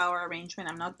have the flower arrangement.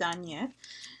 I'm not done yet.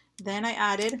 Then I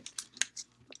added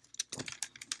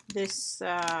this,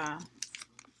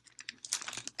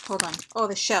 hold on. Oh,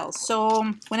 the shells. So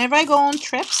whenever I go on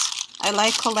trips, I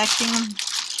like collecting,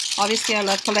 obviously I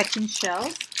love collecting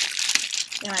shells,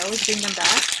 and I always bring them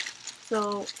back.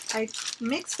 So I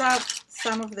mixed up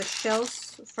some of the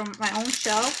shells from my own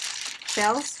shells,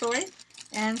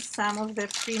 and some of the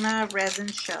Prima resin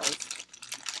shells.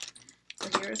 So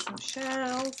here are some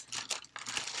shells.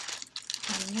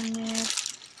 1 minute.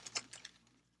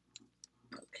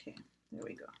 Okay, there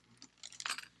we go.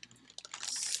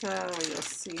 So you'll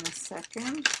see in a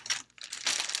second.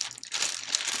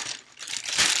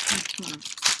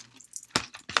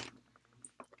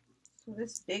 So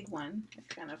this big one, I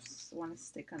kind of want to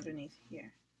stick underneath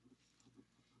here.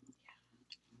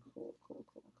 Cool, cool,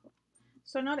 cool, cool.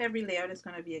 So not every layout is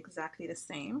going to be exactly the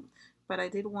same, but I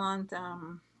did want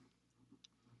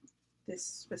this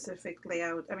specific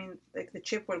layout. I mean, like the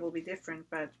chipboard will be different,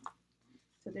 but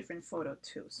it's a different photo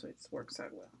too, so it works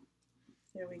out well.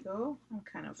 There we go. I'm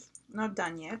kind of not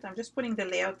done yet. I'm just putting the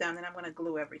layout down, and I'm going to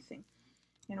glue everything.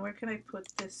 And where can I put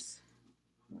this?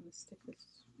 I'm going to stick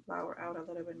this flower out a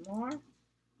little bit more.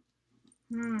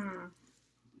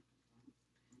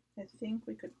 I think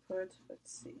we could put,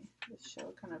 let's see, this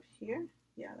shell kind of here.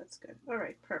 Yeah, that's good. All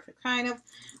right, perfect. Kind of.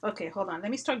 Okay, hold on. Let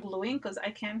me start gluing because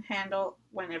I can't handle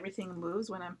when everything moves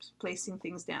when I'm placing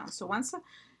things down. So once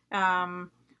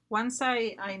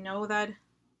I know that,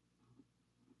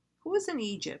 who is in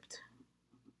Egypt?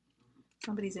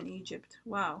 Somebody's in Egypt.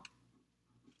 Wow.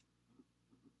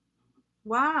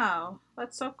 Wow,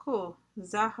 that's so cool.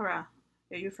 Zahra,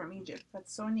 are you from Egypt?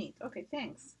 That's so neat. Okay,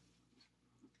 thanks.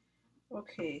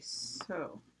 Okay,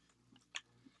 so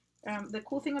the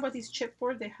cool thing about these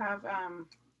chipboard, they have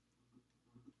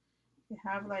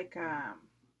like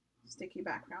sticky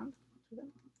background to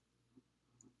them.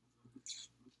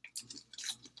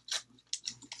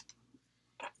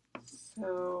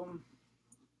 So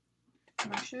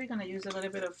I'm actually going to use a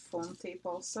little bit of foam tape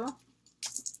also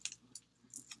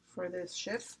for this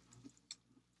ship.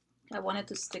 I want it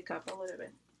to stick up a little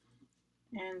bit.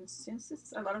 And since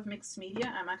it's a lot of mixed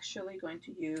media, I'm actually going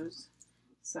to use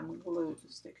some glue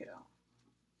to stick it on.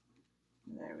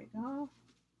 There we go.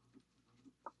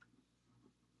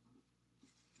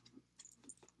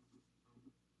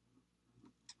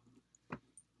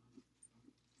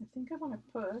 I think I want to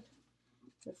put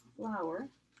the flower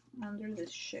under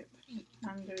this ship,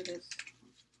 under this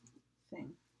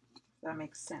thing, if that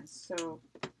makes sense. So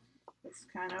it's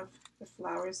kind of, the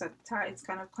flowers are tied, it's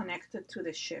kind of connected to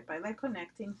the ship. I like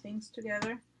connecting things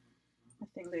together. I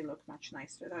think they look much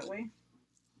nicer that way.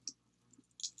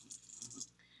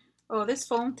 Oh, this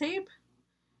foam tape,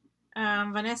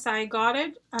 Vanessa, I got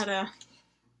it at a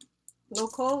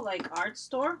local like art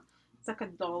store. It's like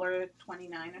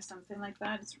 $1.29 or something like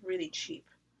that. It's really cheap,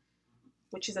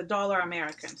 which is $1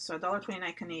 American. So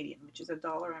 $1.29 Canadian, which is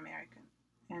 $1 American.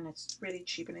 And it's really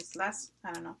cheap and it's less,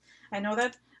 I don't know. I know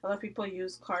that a lot of people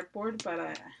use cardboard,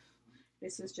 but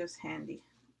this is just handy.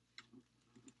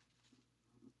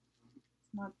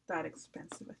 It's not that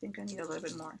expensive. I think I need a little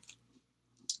bit more.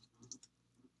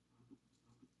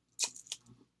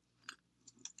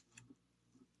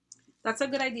 That's a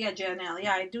good idea, Janelle.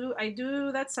 Yeah, I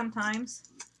do that sometimes.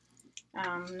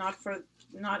 Not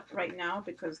right now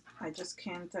because I just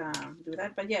can't do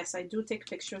that. But yes, I do take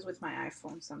pictures with my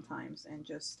iPhone sometimes and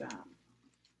just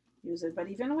use it. But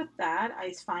even with that,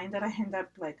 I find that I end up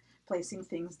like placing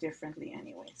things differently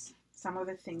anyways. Some of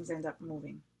the things end up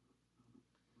moving.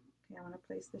 Okay, I want to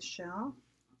place the shell.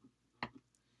 I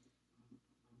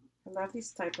love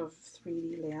these type of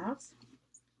 3D layouts.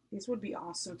 These would be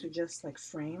awesome to just like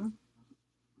frame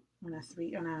on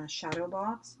a shadow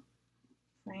box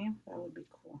frame. That would be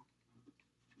cool.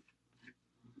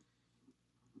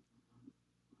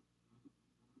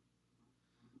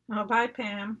 Oh, bye,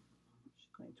 Pam.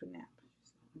 She's going to nap.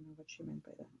 I don't know what she meant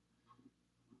by that.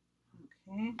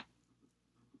 Okay.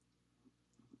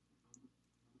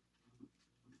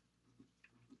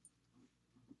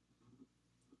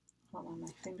 Hold on,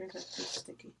 my fingers are too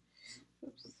sticky.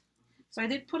 Oops. So I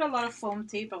did put a lot of foam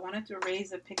tape. I wanted to raise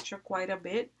the picture quite a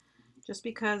bit, just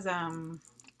because how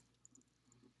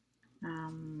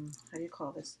do you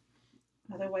call this?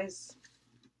 Otherwise,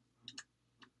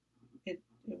 it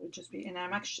would just be, and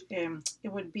I'm actually it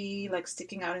would be like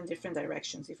sticking out in different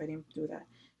directions if I didn't do that.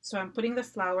 So I'm putting the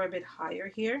flower a bit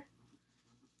higher here.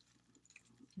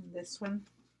 And this one,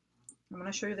 I'm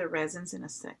going to show you the resins in a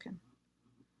second.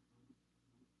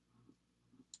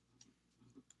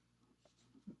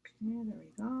 Okay, there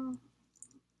we go.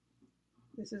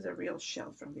 This is a real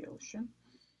shell from the ocean.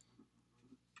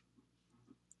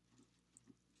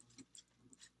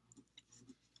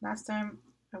 Last time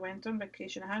I went on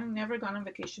vacation, I had never gone on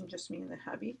vacation, just me and the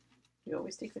hubby. We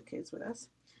always take the kids with us.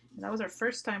 And that was our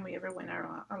first time we ever went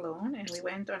alone. And we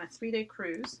went on a 3-day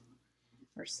cruise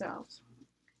ourselves.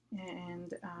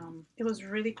 And it was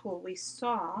really cool. We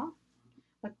saw,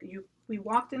 like we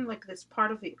walked in like this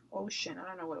part of the ocean. I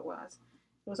don't know what it was.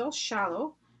 It was all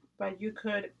shallow, but you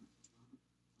could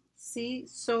see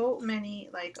so many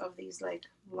like of these like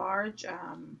large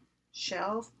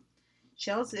shells,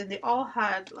 and they all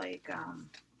had like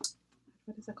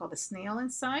what is it called, a snail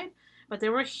inside, but they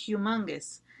were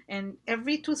humongous, and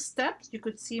every 2 steps you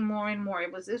could see more and more.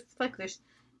 It was like this,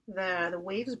 the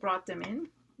waves brought them in.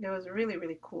 It was really,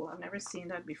 really cool. I've never seen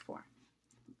that before.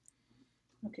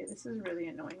 Okay, this is really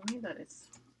annoying me that it's,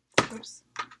 oops,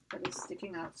 that is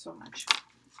sticking out so much.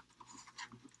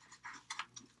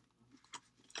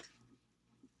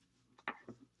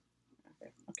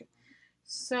 Okay.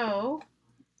 So,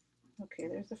 okay,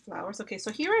 there's the flowers. Okay,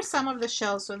 so here are some of the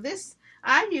shells. So this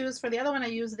I use for the other one. I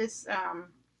use this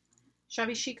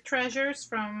Shabby Chic Treasures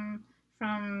from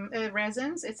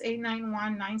Resins. It's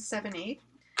 891978.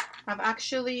 I've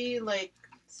actually, like,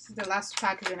 this is the last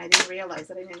package, and I didn't realize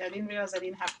that I didn't realize I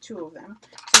didn't have two of them.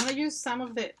 So I'm gonna use some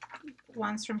of the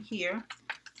ones from here,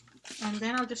 and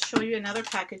then I'll just show you another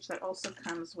package that also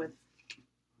comes with.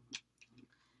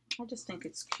 I just think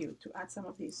it's cute to add some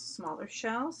of these smaller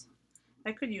shells.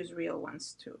 I could use real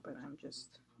ones too, but I'm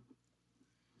just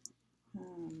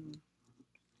kind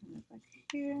of like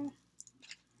here,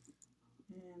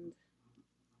 and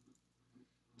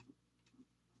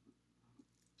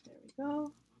there we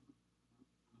go.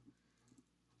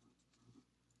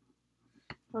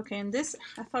 Okay, and this,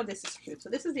 I thought this is cute. So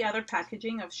this is the other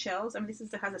packaging of shells. I mean, this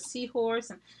is has a seahorse,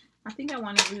 and I think I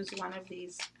want to use one of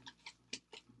these.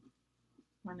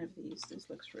 This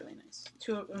looks really nice.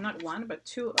 Not one, but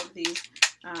two of these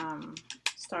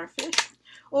starfish.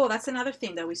 Oh, that's another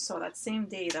thing that we saw that same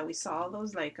day that we saw all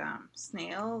those like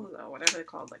snails or whatever they're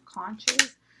called, like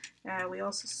conches. We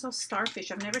also saw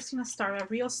starfish. I've never seen a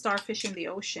real starfish in the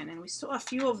ocean, and we saw a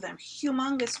few of them,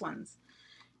 humongous ones.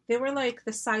 They were like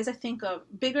the size, I think, of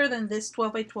bigger than this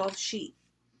 12 by 12 sheet,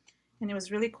 and it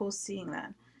was really cool seeing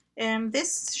that. And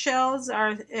these shells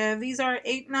are these are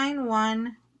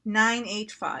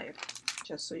 891985,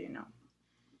 just so you know.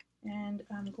 And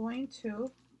I'm going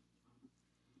to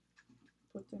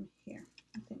put them here.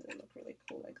 I think they look really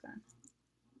cool like that.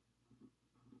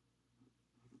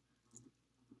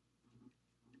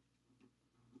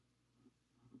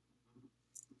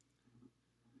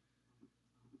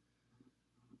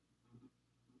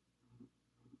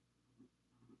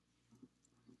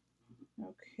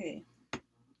 Okay,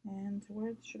 and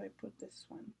where should I put this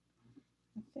one?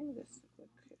 I think this would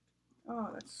look cute. Oh,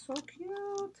 that's so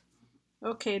cute.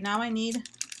 Okay, now I need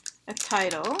a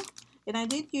title, and I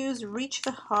did use Reach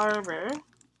the Harbor,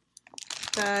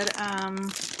 but I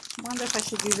wonder if I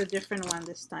should use a different one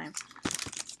this time.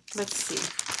 Let's see.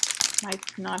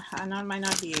 Might not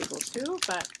be able to,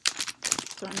 but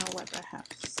don't know what I have.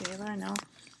 Sailor, no.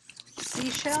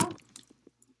 Seashell?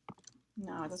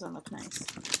 No, it doesn't look nice.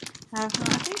 I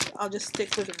think I'll just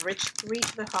stick with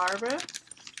Reach the Harbor.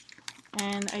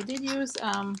 And I did use,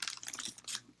 oh,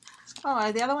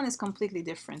 the other one is completely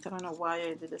different. I don't know why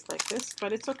I did it like this,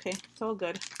 but it's okay. It's all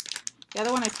good. The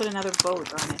other one, I put another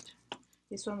boat on it.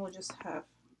 This one will just have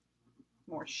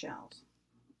more shells.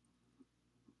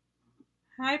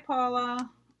 Hi,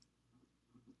 Paula.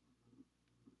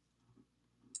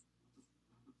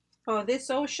 Oh, this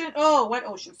ocean? Oh, what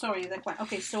ocean? Sorry, that one.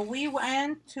 Okay, so we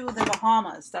went to the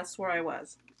Bahamas. That's where I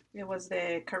was. It was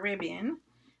the Caribbean.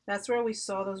 That's where we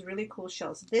saw those really cool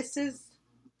shells. This is,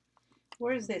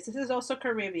 where is this? This is also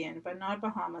Caribbean, but not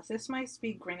Bahamas. This might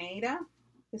be Grenada.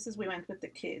 This is, we went with the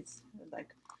kids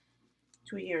like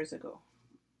 2 years ago.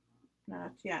 No,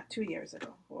 yeah, 2 years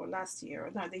ago, or last year,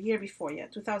 or no, the year before, yeah,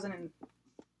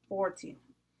 2014.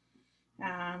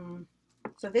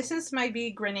 So this might be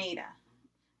Grenada.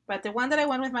 But the one that I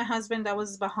went with my husband, that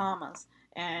was Bahamas.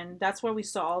 And that's where we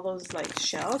saw all those like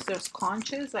shells. There's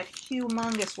conches, like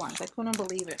humongous ones. I couldn't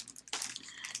believe it.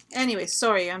 Anyway,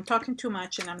 sorry, I'm talking too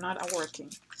much and I'm not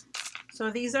working.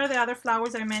 So these are the other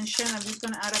flowers I mentioned. I'm just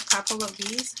going to add a couple of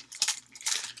these.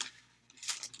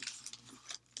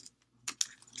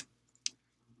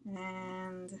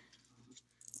 And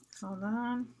hold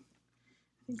on.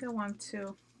 I think I want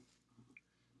to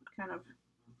kind of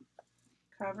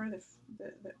cover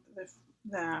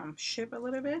the ship a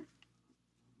little bit.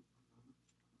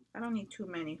 I don't need too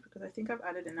many because I think I've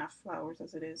added enough flowers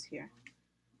as it is here.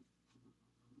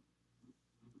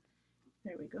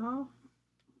 There we go.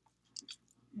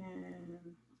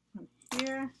 And one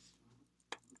here,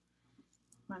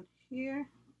 one here,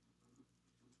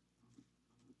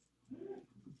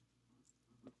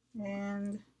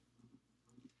 and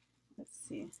let's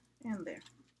see, and there.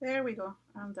 There we go.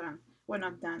 I'm done. Well,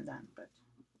 not done, but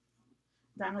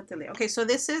done with the layout. Okay, so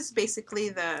this is basically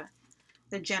the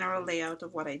general layout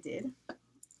of what I did.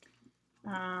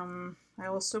 I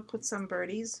also put some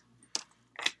birdies.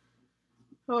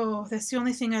 Oh, that's the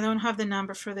only thing I don't have the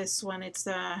number for this one. It's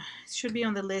it should be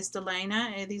on the list,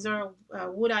 Elena. These are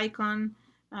wood icons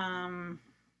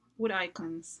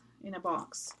in a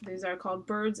box. These are called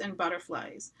birds and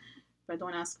butterflies, but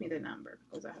don't ask me the number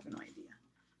because I have no idea.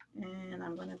 And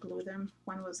I'm gonna glue them.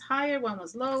 One was higher, one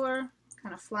was lower,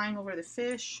 kind of flying over the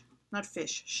fish, not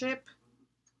fish, ship.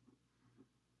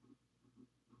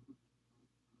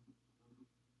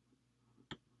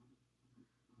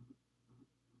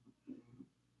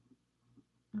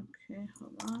 Okay,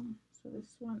 hold on. So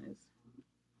this one is,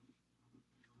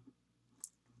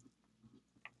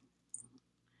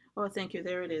 oh, thank you,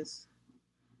 there it is.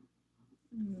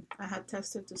 I had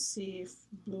tested to see if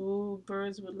blue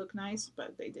birds would look nice,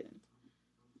 but they didn't.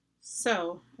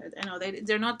 So I know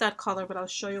they're not that color, but I'll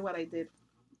show you what I did.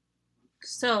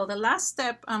 So the last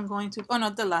step I'm going to, oh,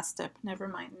 not the last step, never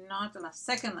mind, not the last,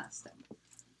 second last step.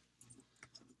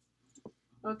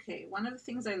 Okay, one of the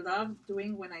things I love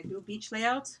doing when I do beach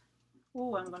layouts,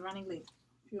 oh, I'm running late,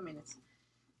 a few minutes,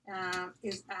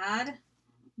 is add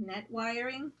net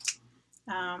wiring.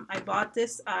 I bought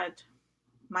this at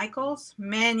Michael's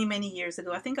many years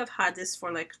ago. I think I've had this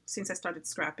for like since I started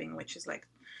scrapping, which is like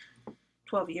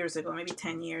 12 years ago, maybe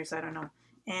 10 years, I don't know.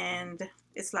 And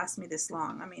it's lasted me this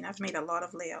long. I mean, I've made a lot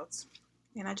of layouts.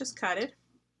 And I just cut it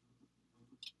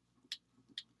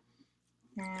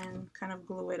and kind of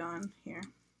glue it on here.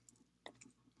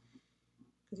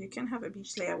 Because you can't have a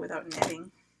beach layout without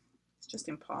netting. It's just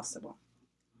impossible.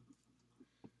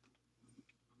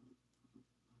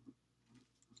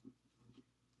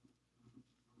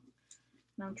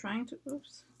 And I'm trying to,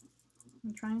 oops,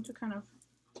 I'm trying to kind of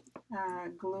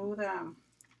glue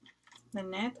the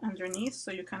net underneath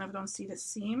so you kind of don't see the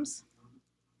seams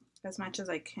as much as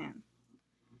I can.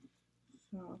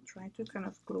 So I'll try to kind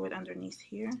of glue it underneath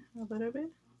here a little bit.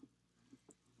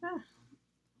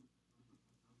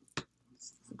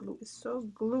 This glue is so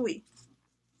gluey,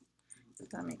 if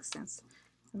that makes sense.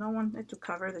 I don't want it to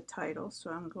cover the title, so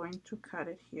I'm going to cut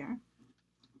it here.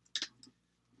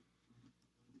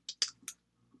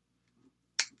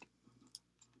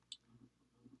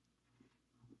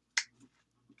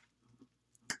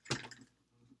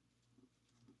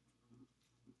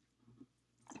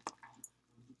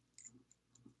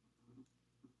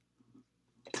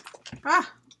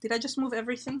 Ah, did I just move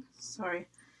everything? Sorry,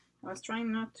 I was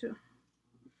trying not to.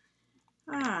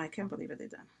 Ah, I can't believe I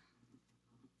did that.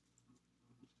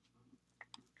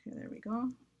 Okay, there we go.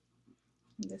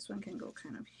 And this one can go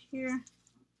kind of here.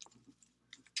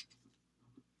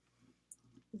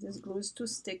 This glue is too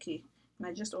sticky, and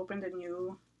I just opened a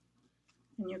new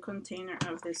container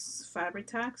of this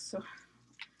Fabri-Tac, so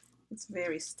it's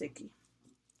very sticky.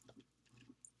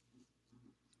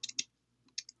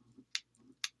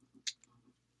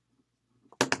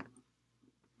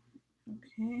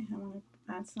 Okay, I want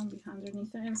to add some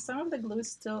underneath it, and some of the glue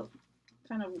is still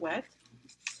kind of wet,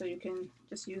 so you can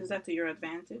just use that to your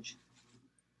advantage.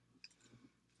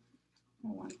 I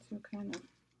want to kind of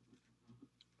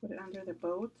put it under the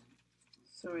boat.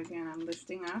 So again, I'm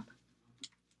lifting up.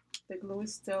 The glue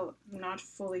is still not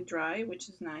fully dry, which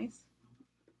is nice.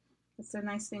 That's a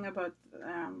nice thing about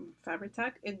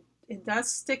Fabri-Tac. It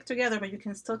does stick together, but you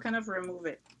can still kind of remove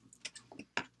it.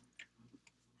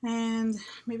 And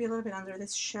maybe a little bit under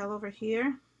this shell over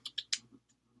here.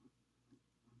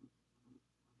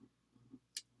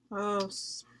 Oh,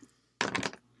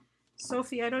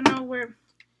 Sophie, I don't know where.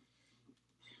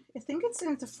 I think it's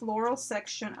in the floral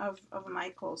section of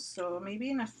Michael's. So maybe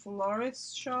in a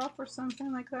florist shop or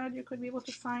something like that, you could be able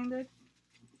to find it.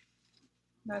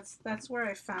 That's where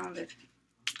I found it.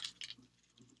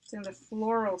 It's in the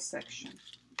floral section.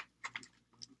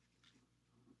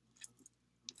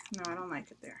 No, I don't like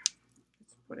it there.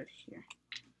 Let's put it here.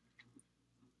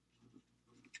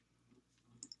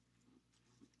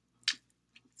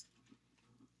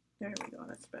 There we go,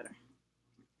 that's better.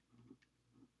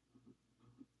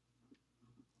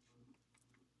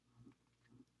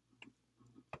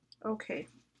 Okay.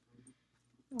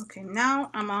 Okay, now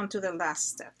I'm on to the last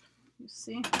step. You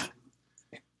see?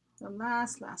 The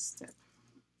last step.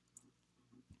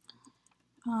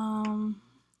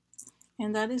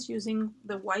 And that is using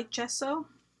the white gesso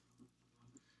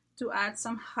to add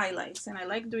some highlights. And I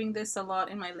like doing this a lot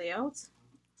in my layouts.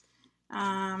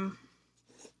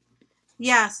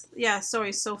 Yes, yeah,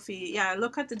 sorry, Sophie. Yeah,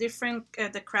 look at the different,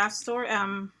 the craft store.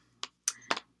 I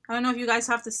don't know if you guys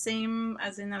have the same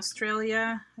as in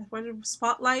Australia. What,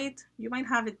 Spotlight? You might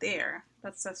have it there.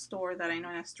 That's a store that I know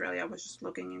in Australia. I was just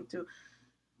looking into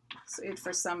it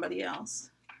for somebody else.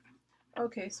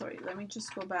 Okay, sorry, let me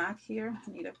just go back here.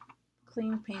 I need a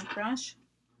clean paintbrush.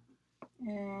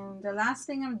 And the last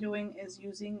thing I'm doing is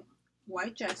using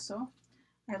white gesso.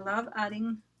 I love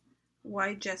adding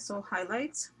white gesso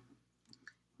highlights,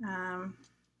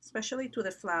 especially to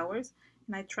the flowers.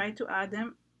 And I try to add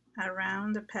them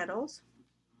around the petals.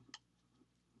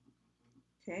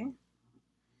 Okay.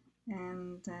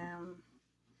 And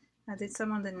I did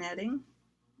some on the netting.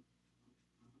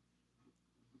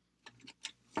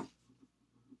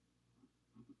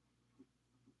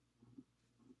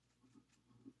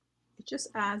 It just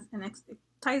adds it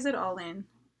ties it all in.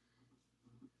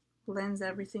 blends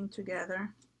everything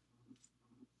together.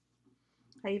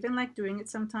 I even like doing it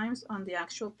sometimes on the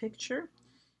actual picture.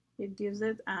 It gives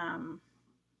it a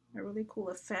really cool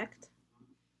effect.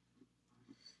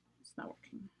 It's not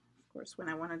working, of course, when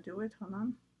I want to do it. Hold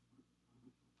on.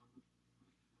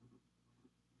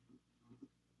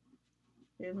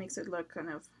 It makes it look kind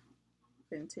of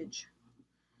vintage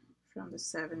from the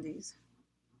 70s.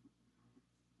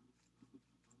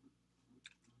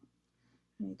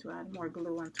 I need to add more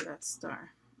glue onto that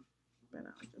star, but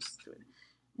I'll just do it.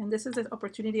 And this is an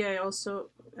opportunity I also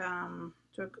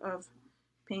took of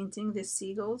painting the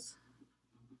seagulls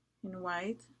in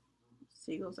white.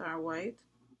 Seagulls are white.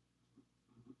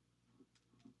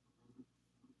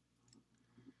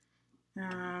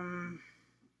 Hold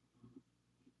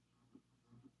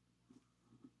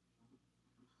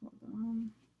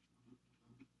on.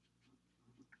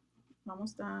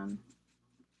 Almost done.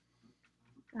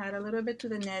 Add a little bit to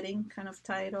the netting, kind of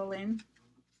tie it all in.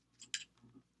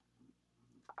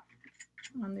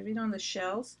 And leave it on the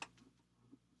shells.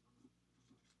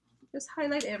 Just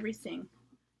highlight everything.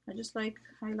 I just like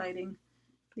highlighting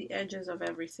the edges of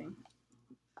everything.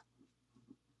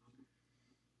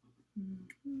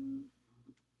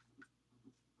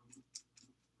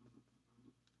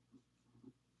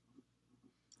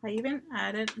 I even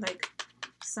added like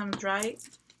some dry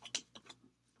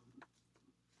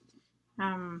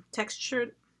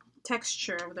texture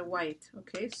of the white.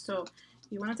 Okay, so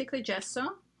you want to take the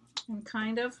gesso and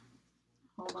kind of,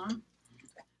 hold on,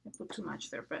 I put too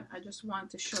much there, but I just want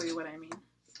to show you what I mean.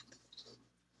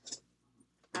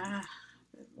 The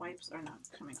wipes are not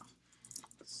coming off.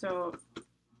 So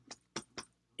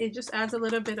it just adds a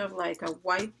little bit of like a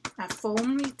white, a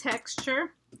foamy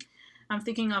texture. I'm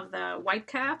thinking of the white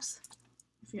caps,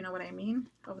 if you know what I mean,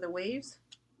 of the waves.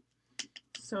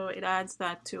 So it adds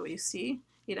that too, you see?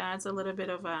 It adds a little bit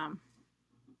of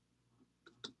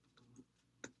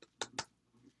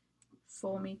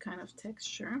foamy kind of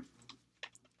texture.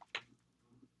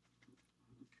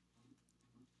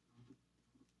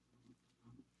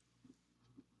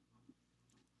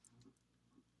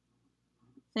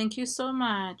 Thank you so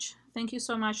much. Thank you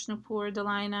so much, Nupur,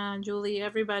 Delina, Julie,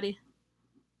 everybody.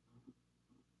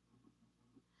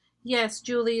 Yes,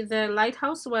 Julie, the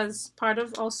lighthouse was part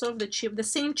of also the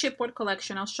same chipboard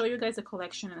collection. I'll show you guys the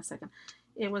collection in a second.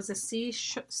 It was a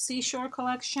seashore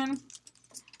collection.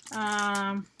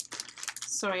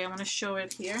 Sorry, I want to show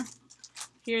it here.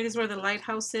 Here is where the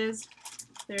lighthouse is.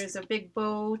 There's a big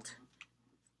boat.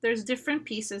 There's different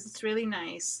pieces. It's really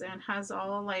nice and has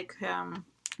all like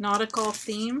nautical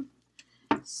theme.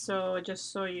 So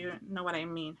just so you know what I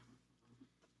mean.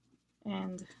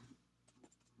 And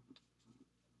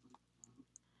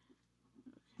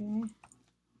okay.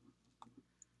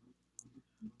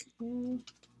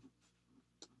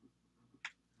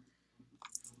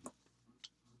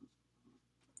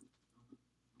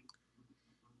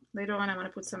 Later on, I'm going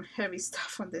to put some heavy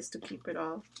stuff on this to keep it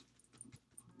all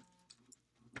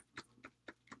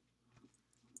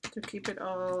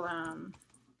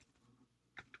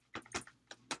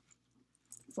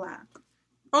flat.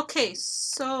 Okay,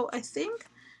 so I think I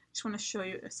just want to show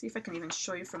you, see if I can even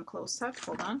show you from close up.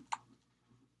 Hold on.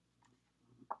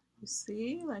 You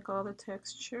see, like all the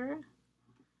texture.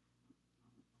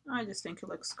 I just think it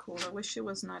looks cool. I wish it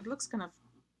was not. It looks kind of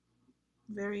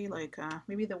very like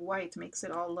maybe the white makes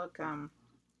it all look I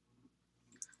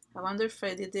wonder if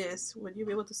I did this, would you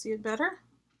be able to see it better?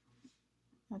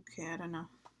 Okay, I don't know.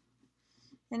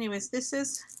 Anyways, this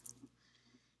is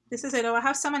it. Oh, I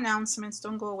have some announcements.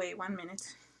 Don't go away. 1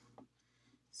 minute.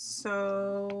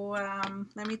 So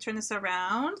let me turn this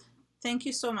around. Thank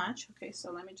you so much. Okay, so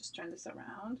let me just turn this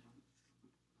around.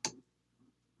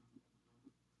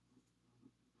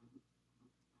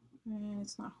 And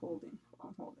it's not holding.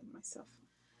 I'm holding myself.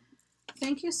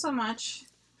 Thank you so much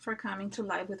for coming to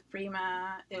Live with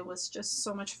Prima. It was just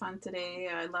so much fun today.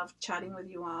 I loved chatting with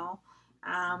you all.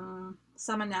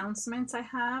 Some announcements I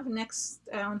have. Next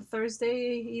on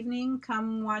Thursday evening,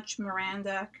 come watch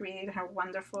Miranda create her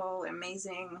wonderful,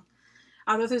 amazing,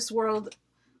 out of this world,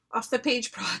 off the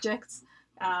page projects.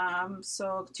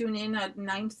 So tune in at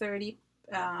 9:30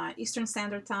 Eastern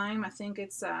Standard Time. I think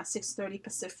it's 6:30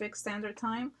 Pacific Standard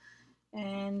Time.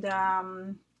 And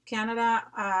Canada,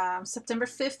 September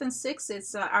 5th and 6th,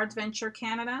 it's Art Venture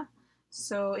Canada.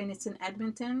 So, and it's in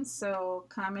Edmonton. So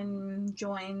come and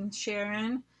join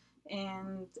Sharon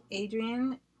and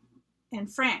Adrian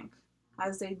and Frank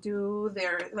as they do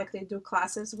they do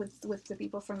classes with the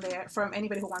people from there, from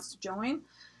anybody who wants to join.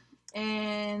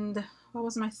 And what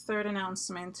was my third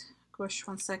announcement? Gosh,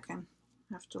 1 second.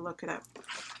 I have to look it up.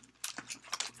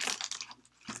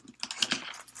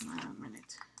 1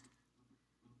 minute.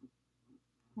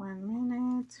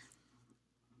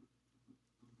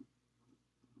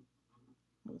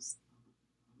 close.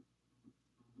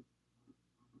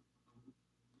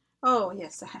 Oh,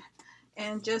 yes.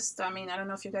 And just, I mean, I don't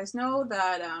know if you guys know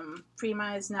that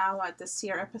Prima is now at the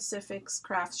Sierra Pacific's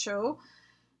craft show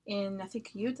in, I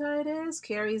think, Utah it is.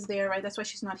 Carrie's there, right? That's why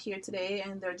she's not here today.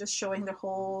 And they're just showing their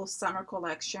whole summer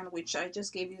collection, which I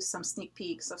just gave you some sneak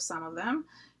peeks of some of them.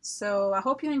 So I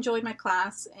hope you enjoyed my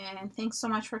class, and thanks so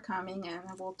much for coming, and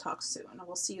we'll talk soon.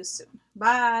 We'll see you soon.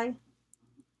 Bye.